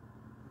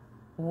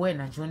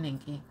wena nje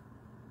onenkinga.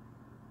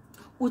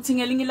 Uthi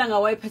ngelinye ilanga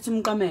wayephethe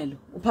umqamelo,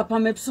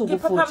 uphaphama ebusuku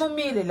futhi. Ngiphaphama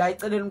umile la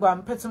eceleni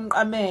kwami, phethe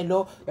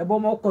umqamelo, yabo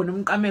ugona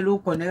umqamelo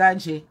ugone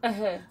kanje.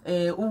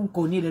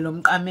 Ugonile lo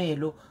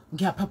mqamelo,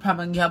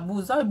 ngiyaphaphama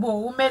ngiyabuza,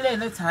 hayibo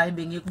umelene ethi hayi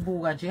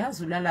bengikubuka nje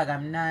yazi ulala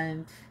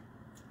kamnandi.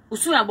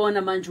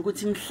 Usuyabona manje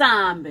ukuthi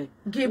mhlambe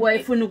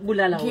wayefuna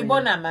ukubulala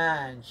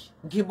wena.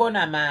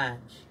 Ngibona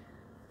manje.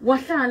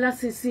 Wahlala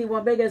sisi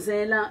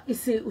wabekezela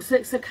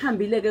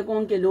usekuhambile ke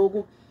konke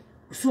lokhu.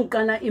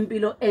 Usuqala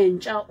impilo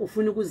entsha,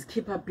 ufuna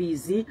ukuzikhipha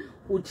busy,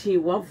 uthi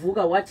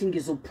wavuka wathi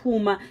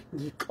ngizophuma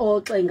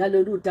ngixoxe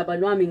ngalolu daba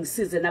lwami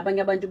ngisize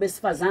nabanye abantu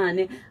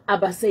besifazane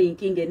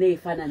abaseyinkingeni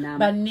ezifana nami.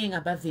 Baningi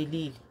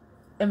abavelile.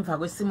 Emva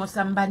kwesimo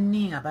sami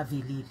baningi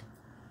abavelile.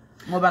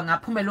 Ngoba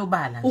ngaphumela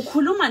obala nje.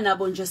 Ukhuluma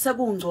nabo nje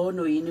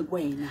sekungcono yini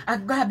kwena?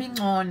 Akukabi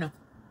ngcono.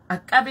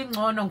 Akabi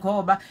ngcono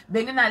ngoba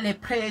benginale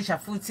pressure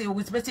futhi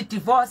ukuthi bethi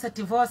divorce.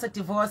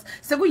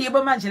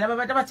 Sekuyibo manje laba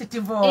abantu abathi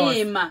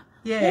divorce.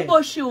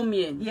 Uboshiwe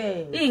umyeni.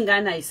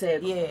 Izingane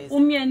ayisekho.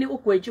 Umyeni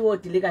ugwetshiwe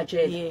odilika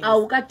jele.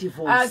 Awuka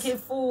divorce.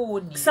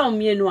 Akifuni.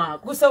 Kusawumyeni wakho.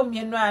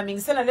 Kusawumyeni wami.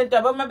 Ngisena lento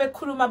abama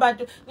bekhuluma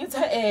abantu ngithi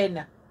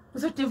ena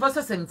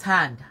ngizodivorce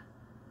sengithanda.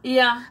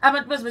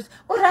 Abantu bezithi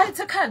uright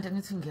ekhanda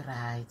ngithi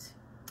ngiright.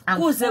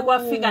 Kuze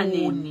kwafika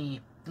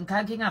nini?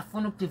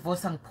 Ngingafuna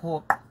ukudivorce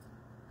ngiphoqa.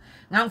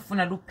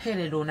 Ngangifuna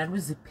luphele lona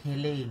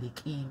luziphelele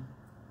kimi.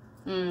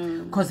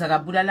 Because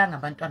akabulalanga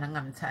abantwana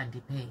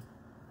ngingamthandi phela.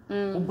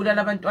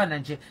 Ubulala abantwana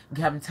nje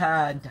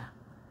ngiyamthanda.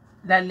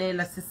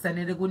 Lalela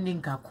sisanele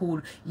kuningi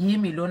kakhulu.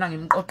 Yimi lona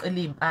ngimqoqela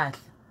impahla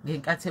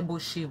ngenkathi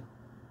eboshiwe.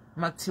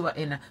 Makuthiwa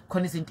ena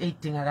khona izinto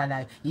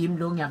ezidingakalayo, yimi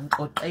lo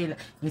ngiyamqoqela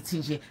ngithi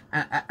nje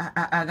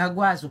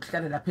akakwazi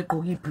ukuhlala lapha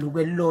egqoka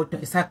ibhlukwe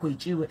elilodwa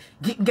esagwetshiwe.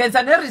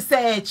 Ngenza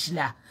ne-research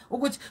la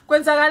ukuthi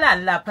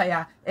kwenzakalani lapha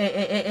ya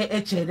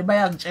ejele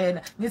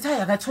bayangitshela. Ngithi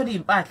hayi akathola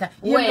impahla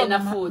wena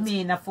futhi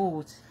mina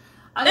futhi.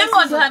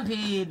 Engqondo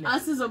ihambile.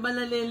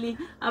 Asizobalaleli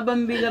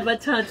abambili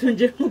abathathu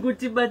nje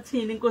ukuthi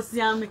bathini Nkosi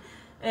yami.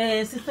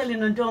 Sihleli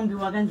noNtombi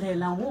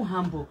waKandlela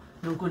uhambo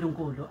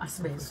noNkulunkulu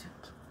asibezwe.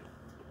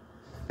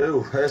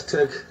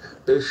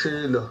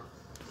 #eshilo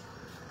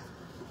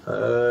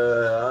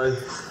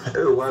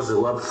waze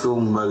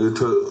wabuhlungu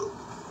makithi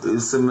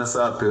isimo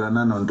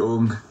sabhekana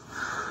noNtombi.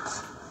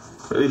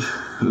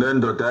 Le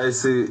ndoda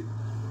ayisi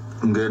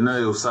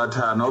ngena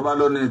usathana oba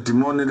lona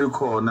idemoni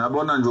likhona,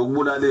 yabona nje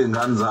ukubulala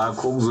izingane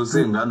zakho, ukuzwisa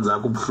izingane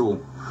zakho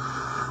ubuhlungu.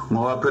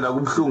 Ngoba phela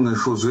kubuhlungu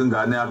ngisho uzwe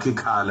ingane yakhe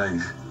ikhala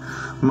nje.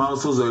 Uma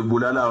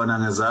usuzoyibulala wena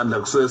ngezandla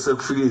kusuke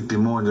sekufika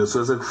idemoni nje,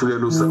 kusuke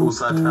sekufikela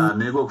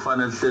usathana. Yiko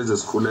kufanele hleze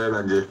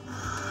sikhuleka nje.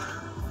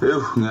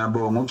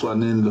 Ngiyabonga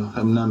ucwanini lo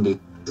emnambeni.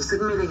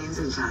 Sekumele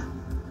ngenze njani?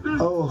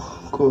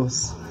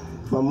 Nkosi,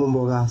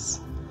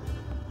 mamumbokazi.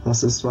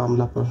 Nosisi wami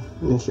lapha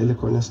nihlele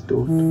khona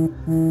esitudio.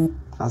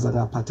 Aza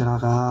ngaphatheka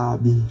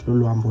kabi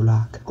loluhambo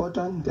lakhe.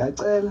 Kodwa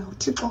ngiyacela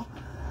uThixo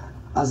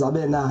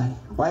azabe naye.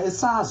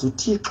 Wayesazi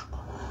uThixo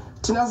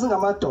thina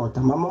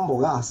singamadoda mama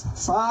Mbokasa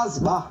sazi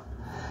ba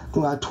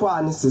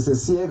kungathwani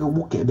sisiyeke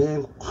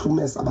ubugebengu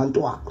kuhlumeza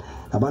abantwana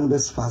nabantu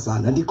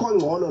besifazana andikho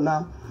ngcono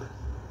nami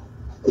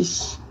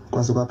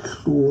kwaze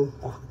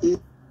kwabuhlungu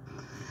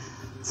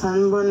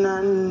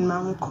sanibonani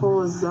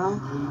mamkhoza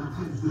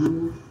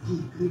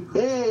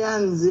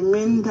yanzima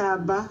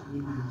indaba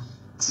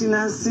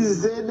thina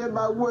sizele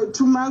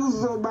bakwethu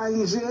makuzoba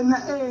njena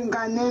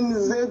ey'nganeni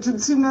zethu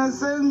thina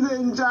senze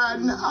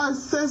njani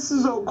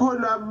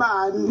asesizokholwa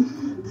bani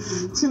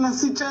thina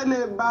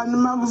sitshele bani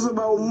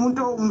makuzoba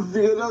umuntu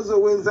omvikela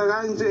ozokwenza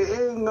kanje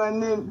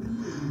ey'nganeni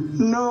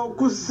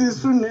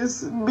nokusisa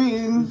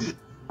unesibindi.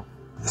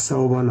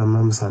 Sawubona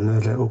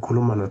mamzanele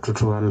ukhuluma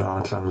noThuthuka la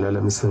nhlangulela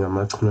emsinga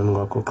amachuneni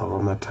kwagoqa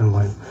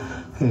kwamathengwane.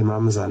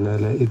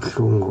 Mamzanele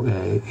ibhlungu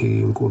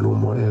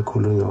inkulumo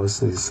ekhulunywa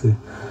usisi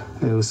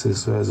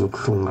usisi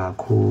wezobuhlungu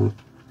kakhulu.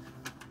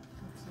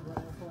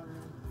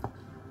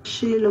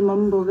 Shilo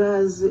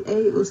mambokazi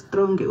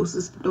ustrong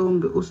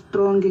usistombi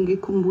ustrong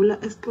ngikhumbula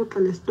esixoxa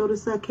le story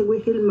sakhe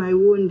kwi-Heal My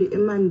Wound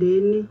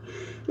eMandeni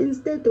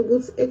instead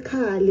ukuthi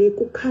ekhale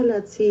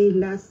kukhala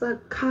thina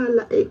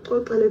sakhala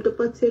exoxa lento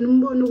patheni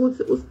umbone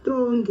ukuthi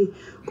ustrong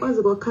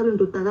kwaze kwakhala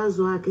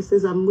indodakazi wakhe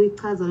sezama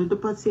ukuyichaza lento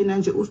patheni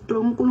nje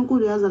ustrong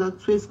uNkulunkulu yaza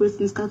akakuthwesi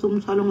kwesinye isikhathi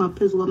umthwalo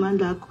ongaphezulu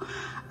kwamandla akho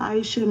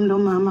ayishem lo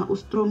mama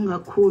ustrong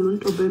kakhulu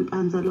untombi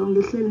empanza lo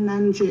ngihleli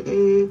nani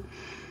nje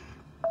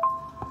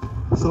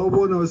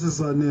Sawubona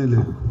wesizanele.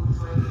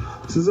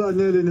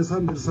 Sizanele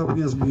nesihambeli sakho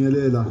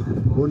ngiyasibingelela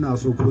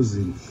onaso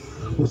ukhuzini.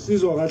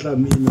 Usizwa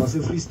kaDlamini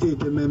wase Free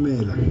State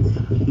eMemela.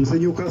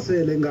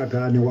 Ngisenyukhasele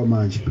engagane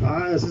kwamanje.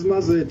 Hayi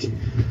sisimazethi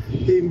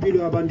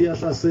impilo yabantu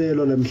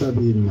iyahlaselwa la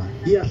emhlabeni man.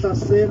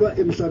 Iyahlaselwa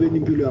emhlabeni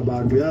impilo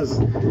yabantu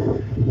yazi.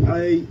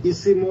 Hayi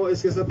isimo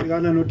esike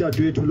sabhekana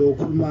nodadewethu lo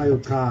okhulumayo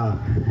cha.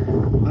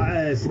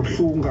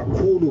 Sibhlungu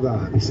kakhulu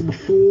kabi.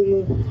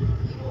 Sibhlungu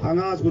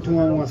angazi ukuthi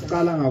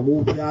ungasicala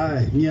ngakuphi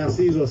hayi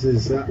ngiyasizwa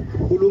sesa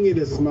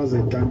kulungile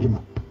sisimaze kanti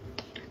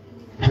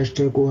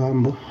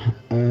 #uhambo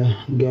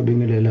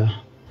ngiyabingelela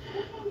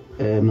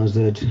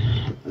mazethi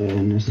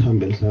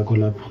nesihambeli sakho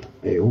lapha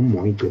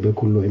umoya igcebe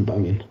ekhulu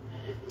empangeni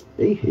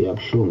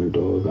yabhlungu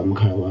into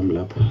kamkhaya wami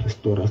lapha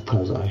istory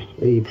asichazayo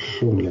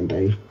ibhlungu lento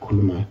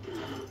ayikhulumayo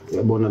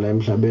uyabona la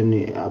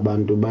emhlabeni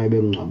abantu baye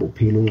bengcwaba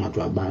uphila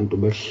ungcwatshwa abantu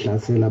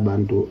behlasela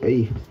abantu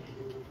hayi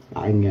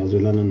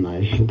ngiyazwelana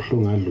naye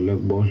ubuhlungu adlule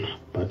kubona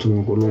but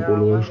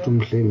uNkulunkulu wethu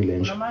umhlengile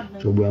nje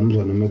njengoba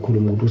uyamzwa noma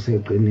ekhuluma ukuthi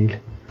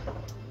useqinile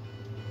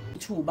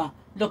ithuba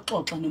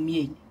lokuxoxa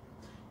nomyeni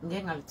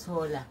ngeke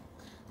ngalithola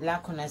la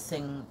khona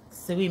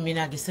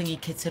sekuyimina ke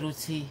sengiyikhethela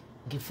ukuthi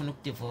ngifuna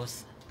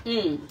ukudivorce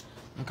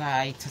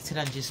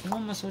ngayithathela nje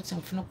isinqumo sokuthi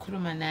ngifuna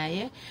ukukhuluma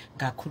naye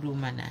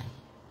ngakhuluma naye.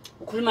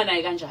 Ukhuluma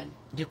naye kanjani?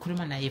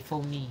 Ngikhuluma naye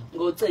efonini.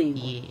 Ngocingo.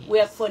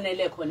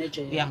 Uyakufonela khona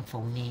ejele.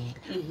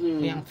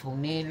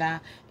 Uyangifonela.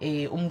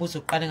 Umbuzo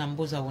oqala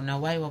ngambuza wona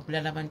why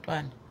wabulala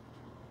abantwana.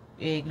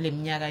 Kule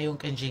minyaka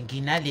yonke nje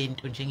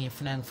nginalento nje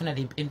ngifuna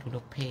le impendulo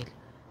kuphela.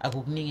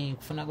 Akukuningi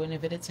ngikufuna kwena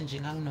vele ethi nje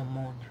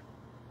nganginomona.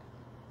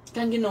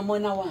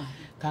 Kanginomona wayo.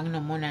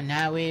 Kanginomona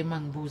nawe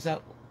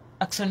mangibuza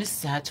akusona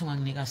isizathu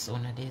nganginika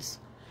sona leso.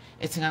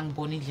 Ethi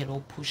ngangibona indlela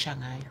ophusha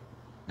ngayo.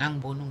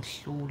 Ngangibona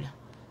ungihlula.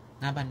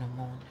 Ngaba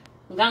nomona.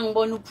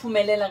 Ngangibona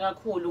uphumelela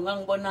kakhulu,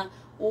 ngangibona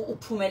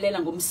uphumelela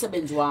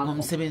ngomsebenzi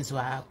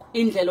wakho.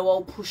 Indlela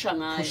wawuphusha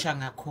ngayo. Phusha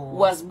ngakho.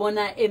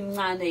 Wazibona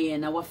emncane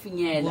yena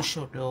wafinyela.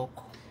 Usho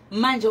lokho.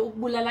 Manje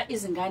ukubulala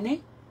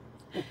izingane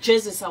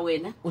ukujezisa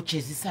wena,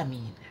 ujezisa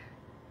mina.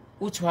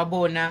 Uthi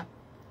wabona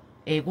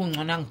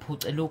kungcona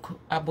ngiphuce lokho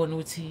abona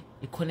ukuthi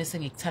ikhona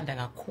esengikuthanda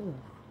kakhulu.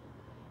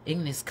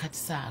 Enginesikhathi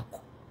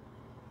sakho.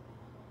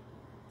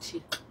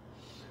 Thixo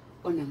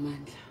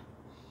onamandla.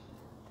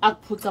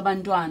 Akuphuca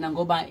abantwana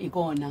ngoba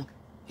ikona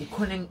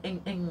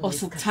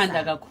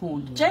osukuthanda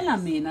kakhulu. Tshela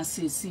mina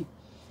sisi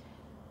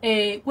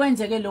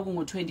kwenzeke lokhu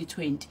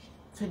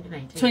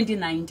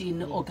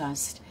ngo2019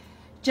 August.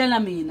 Tshela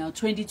mina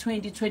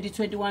 2020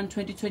 2021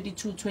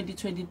 2022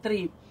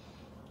 2023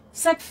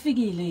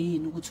 sekufikile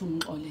yini ukuthi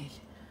umxolele?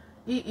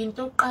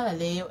 Into oqala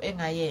leyo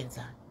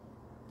engayenza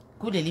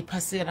kuleli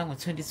phasika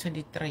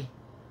ngo2023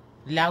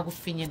 la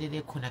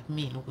kufinyelele khona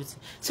kumina ukuthi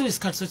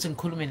soyisikhathi sokuthi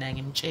ngikhulume naye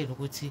ngimtshela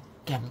ukuthi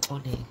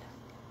ngiyamxolela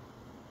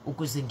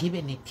ukuze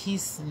ngibe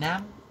nepeace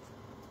nami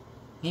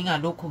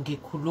ngingalokho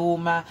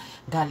ngikhuluma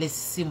ngalesi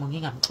simo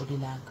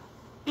ngingamxolelanga.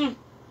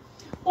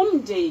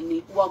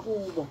 Umndeni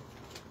wakubo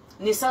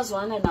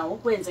nisazwana nawo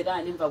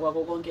kwenzekani emva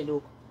kwako konke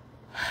lokho?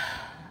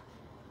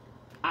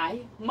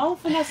 Hayi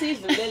mawufuna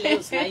sidlule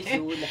leyo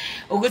singayidlula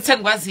ukuthi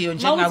ngikwaziyo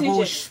nje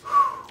ngakusho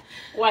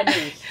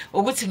kwanele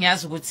ukuthi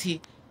ngiyazi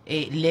ukuthi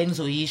le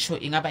ngizoyisho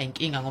ingaba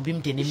inkinga ngoba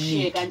imndeni eminingi.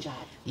 Ishiye kanjalo.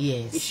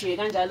 Yes. Ishiye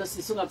kanjalo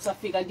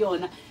sisungabusafika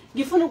kuyona.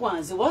 Ngifuna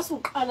ukwazi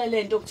wasuqala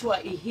lento okuthiwa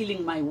healing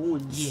my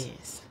wounds.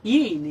 Yes.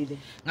 Yini le?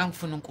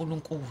 Ngangifuna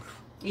uNkulunkulu.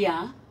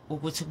 Yeah.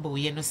 Ukuthi kube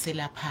uyena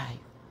oselaphayo.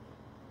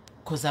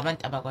 Because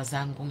abantu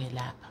abakwazanga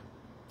kungelapha.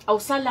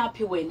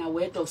 Awusalaphi wena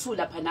wedwa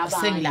usulapha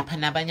nabanye. Sengilapha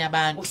nabanye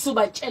abantu.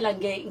 Usubatshela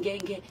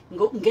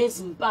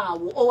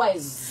ngezimpawu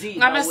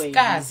owayezizwa wena.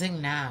 Ngamasikazi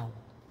enginawo.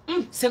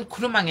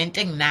 sengikhuluma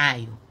ngento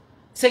enginayo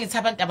sengithi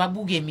abantu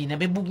ababuke mina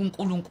bebuka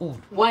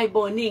uNkulunkulu.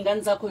 Wayibona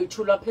izingane zakho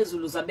yithulwa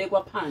phezulu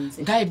zabekwa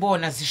phansi.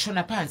 Ngayibona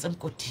zishona phansi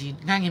emgodini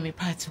ngangeme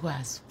phansi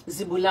kwazo.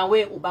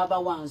 Zibulawe ubaba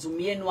wazo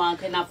umyeni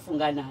wakhe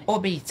nafunga naye.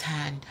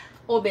 Obeyithanda.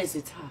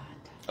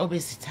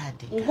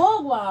 Obezithanda.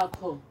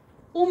 Ngokwakho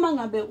uma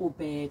ngabe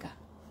ubheka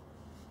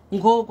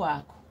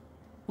ngokwakho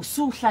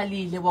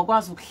usuhlalile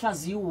wakwazi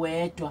ukuhlaziya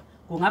uwedwa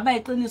kungaba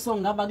iqiniso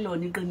ngaba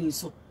kulona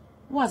iqiniso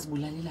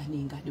wazibulalela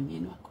izingane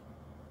umyeni wakho.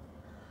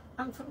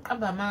 Angifuna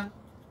uqamba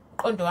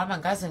qondo wami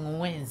ngaze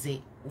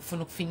ngiwenze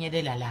ufuna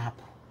ukufinyelela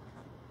lapho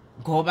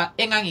ngoba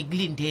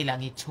engangikulindela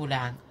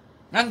ngitholanga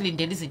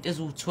ngangilindela izinto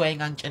eziwu2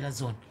 engangitshela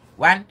zona.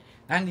 1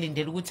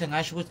 ngangilindela ukuthi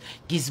ngasho ukuthi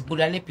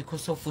ngizibulale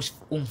because of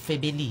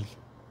ungifebelile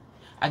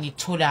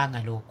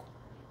angikutholanga lokho.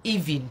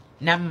 Even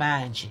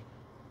namanje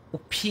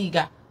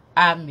uphika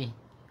ami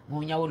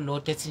ngonyawo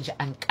lodwa ethi nje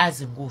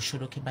angikaze ngusho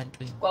lokho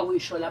ebantwini.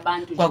 Kwakuyisho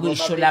labantu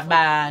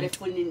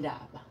befuna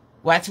indaba.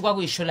 Wathi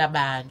kwakuyisho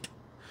labantu.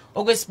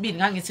 Okwesibili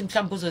ngangithi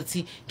mhlawumbe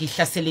uzothi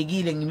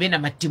ngihlaselekile ngibe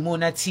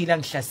namadimoni athila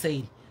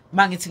ngihlasele.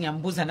 Mangithi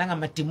ngiyambuza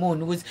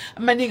nangamadimoni ukuthi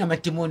amaningi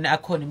amadimoni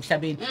akhona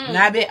emhlabeni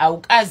ngabe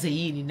awukaze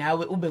yini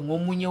nawe ube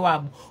ngomunye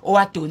wabo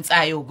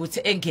owadonsayo ukuthi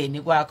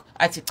engene kwakho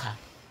athi cha.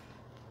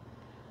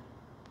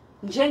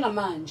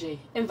 Njengamanje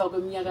emva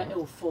kweminyaka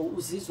ewu4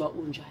 uzizwa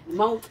unjani?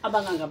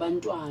 Mawucabanga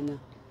ngabantwana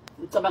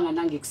ucabanga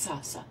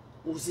nangekusasa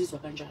uzizwa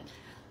kanjani?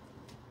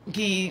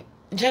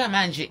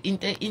 Njengamanje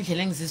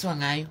indlela engizizwa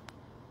ngayo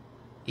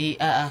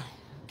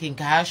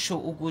ngingasho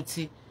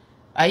ukuthi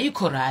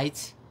ayikho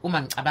right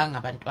uma ngicabanga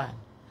ngabantwana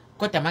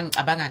kodwa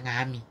mangicabanga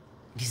ngami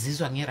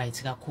ngizizwa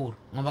ngiright kakhulu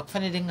ngoba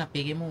kufanele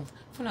ngingabheke emuva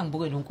ufuna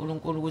ngibuke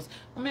noNkulunkulu ukuthi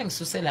uma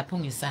ngisuse lapho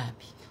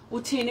ngisabi.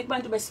 Uthini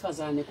kubantu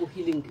besifazane ku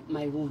Healing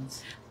My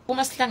Wounds?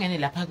 Uma sihlangene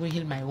lapha ku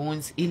Heal My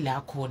Wounds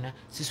ila khona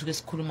sisuke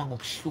sikhuluma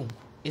ngobuhlungu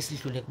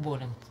esidlule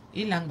kubona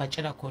ila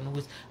ngibatshela khona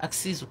ukuthi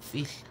akusiza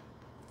ukufihla.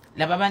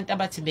 Laba abantu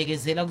abathi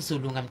bekezela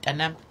kuzolunga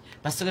mntanami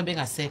basuke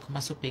bengasekho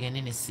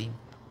masubhekene nesimo.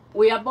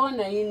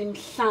 Uyabona yini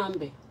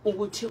mhlambe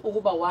ukuthi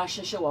ukuba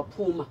washeshe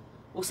waphuma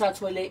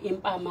usathole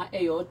impama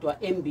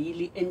eyodwa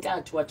embili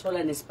entathu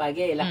wathola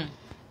nesibhakela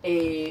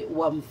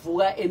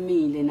wamvuka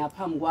emile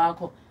naphambi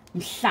kwakho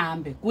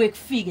mhlambe kuye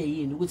kufike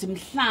yini ukuthi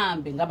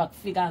mhlambe ngaba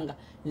kufikanga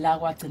la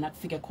kwagcina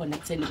kufike khona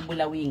ekutheni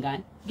kubulawa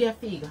izingane?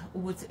 Kuyafika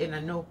ukuthi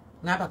no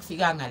ngaba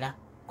kufikanga la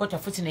kodwa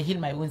futhi ne Heal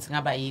My Wounds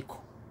ngaba yikho.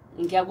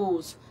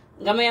 Ngiyakuzwa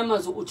ngame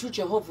yamazwi uthi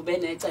uJehova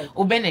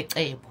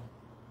ubenecebo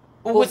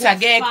ukuthi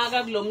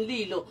akekho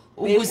kulomlilo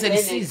ukuze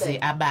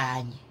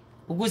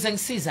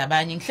ngisize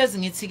abanye ngihlezi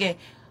ngithi ke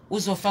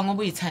uzofa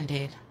ngoba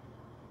uyithandela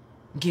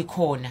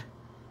ngikhona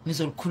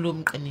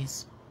ngizolikhuluma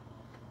iqiniso.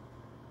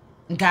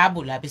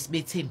 Ngabo laba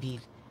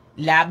esibethembile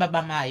laba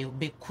bamayo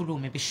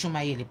bekhulume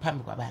beshumayele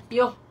phambi kwabantu.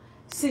 Yo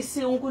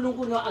sisi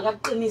uNkulunkulu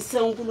akaqinise,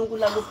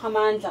 uNkulunkulu akupha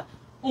amandla,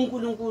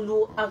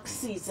 uNkulunkulu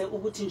akusize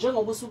ukuthi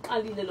njengoba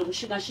usuqalile lo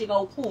mshikashika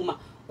uphuma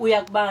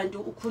uya kubantu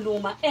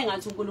ukhuluma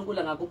engathi uNkulunkulu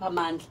angakupha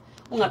amandla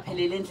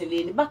ungaphelele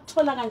endleleni.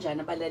 Bakuthola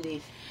kanjani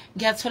abalaleli?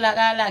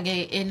 Ngiyatholakala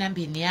ke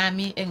enambini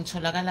yami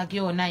engitholakala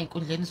kuyona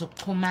inkundleni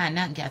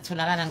zokuxhumana.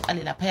 Ngiyatholakala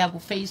ngiqale lapha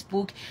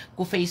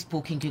ku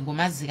Facebook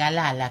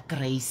nginguMazikalala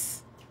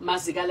Grace.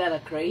 Mazikalala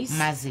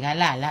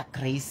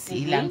Grace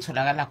ila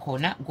ngitholakala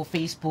khona ku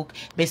Facebook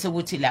bese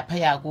kuthi lapha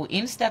ya ku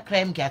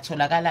Instagram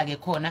ngiyatholakala ke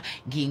khona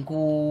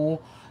ku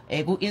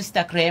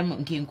Instagram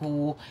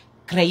ngingu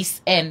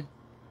Grace N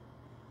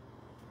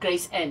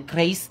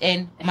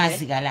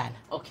Mazikalala.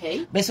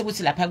 Okay. Bese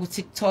kuthi lapha ku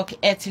TikTok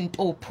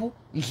 @ntophu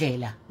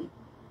ndlela.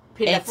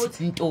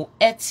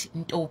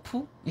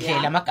 @ntophu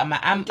ndlela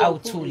amagama ami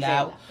awu2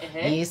 lawo.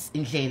 Yes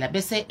indlela.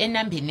 Bese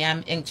enambini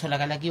yami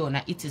engitholakala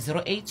kuyona ithi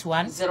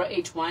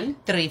 081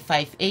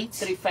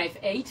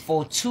 358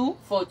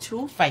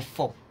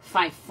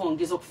 4254.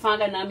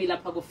 Ngizokufaka nami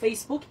lapha ku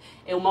Facebook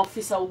uma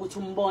ufisa ukuthi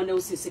umbone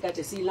usisi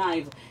kade si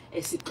live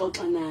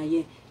esixoxa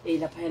naye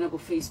lapha yana ku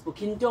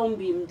Facebook.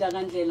 Intombi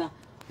mntakandlela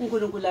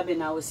uNkulunkulu abe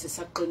nawe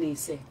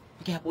sisaqinise.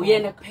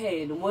 Uyena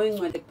kuphela umoya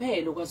ongcwele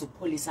kuphela ukwazi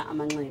ukupholisa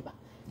amanxeba.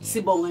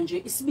 Sibonga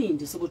nje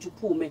isibindi sokuthi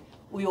uphume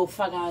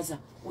uyofakaza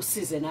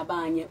usize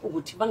nabanye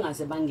ukuthi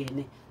bangaze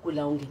bangene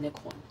kula ungene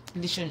khona.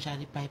 Lisho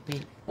njalo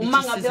iBhayibheli.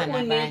 Uma ngabe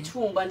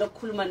unethumba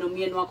lokukhuluma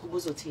nomyeni wakho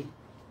kuzothini?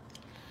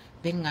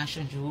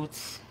 Bengasho nje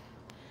ukuthi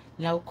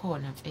la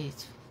ukhona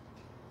mfethu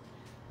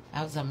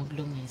awuzama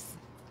ukulungisa.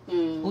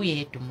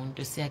 Uyedwa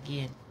umuntu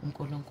siyakuyena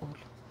uNkulunkulu.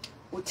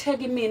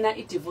 Utheki mina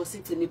idivorce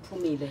igcina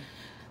iphumile.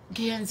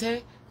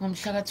 Ngiyenze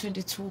ngomhla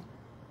ka22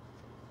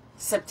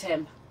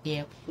 September.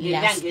 Yebo,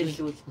 last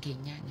week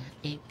ngenyanga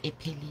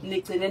ephelile.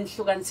 Nigcine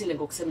nihlukanisile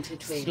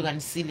ngokusemthethweni.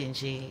 Sihlukanisile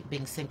nje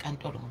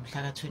bengisenkantolo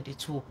ngomhla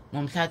ka22,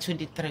 ngomhla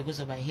ka23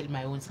 kuzoba Heal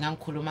My Wounds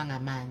ngangikhuluma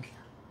ngamandla.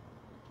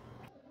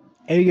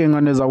 Eyike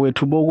ngane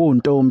zawethu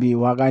bokuntombi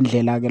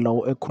wakandlela ke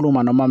lo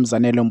ekhuluma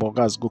noMamzanele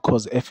Mbokazi ku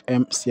Cause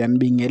FM.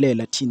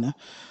 Siyanibingelela thina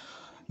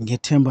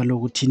ngethemba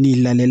lokuthi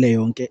nilalele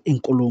yonke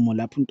inkulumo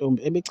lapho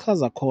intombi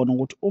ebechaza khona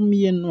ukuthi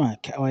umyeni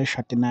wakhe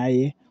awayeshade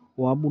naye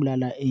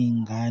wabulala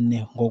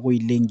izingane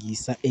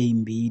ngokuyilengisa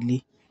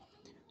ezimbili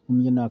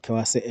umyeni wakhe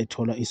wase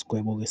ethola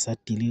isigwebo-ke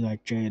sadilika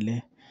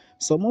jele.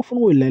 So uma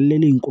ufuna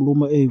ukuyilalela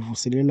iy'nkulumo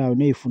ey'vuselelayo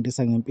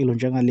ney'fundisa ngempilo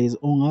njengalezi,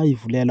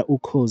 ungayivulela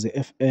Ukhozi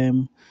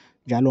FM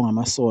njalo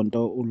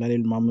ngamasonto,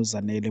 ulalela umama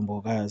uZanele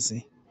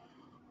Mbokazi.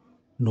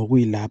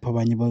 Nokuyilapho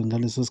abanye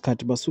ngaleso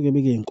sikhathi basuke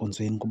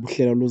bekey'nkonzweni ngoba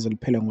uhlelo luze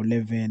liphele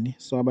ngo-11,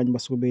 so abanye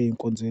basuke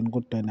bekey'nkonzweni,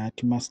 kodwa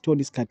nathi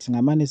masithola isikhathi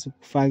singamane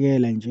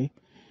sikufakela nje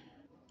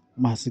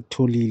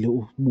masikutholile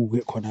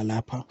ubuke khona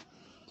lapha.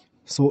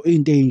 So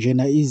into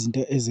ey'njena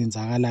izinto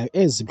ezenzakalayo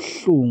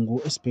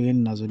ezibuhlungu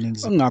esibhekene nazo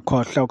ningizimu.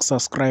 Ungakhohlwa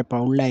ukusubscribe,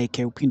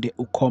 ulike, uphinde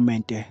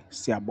ucommente.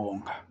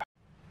 Siyabonga.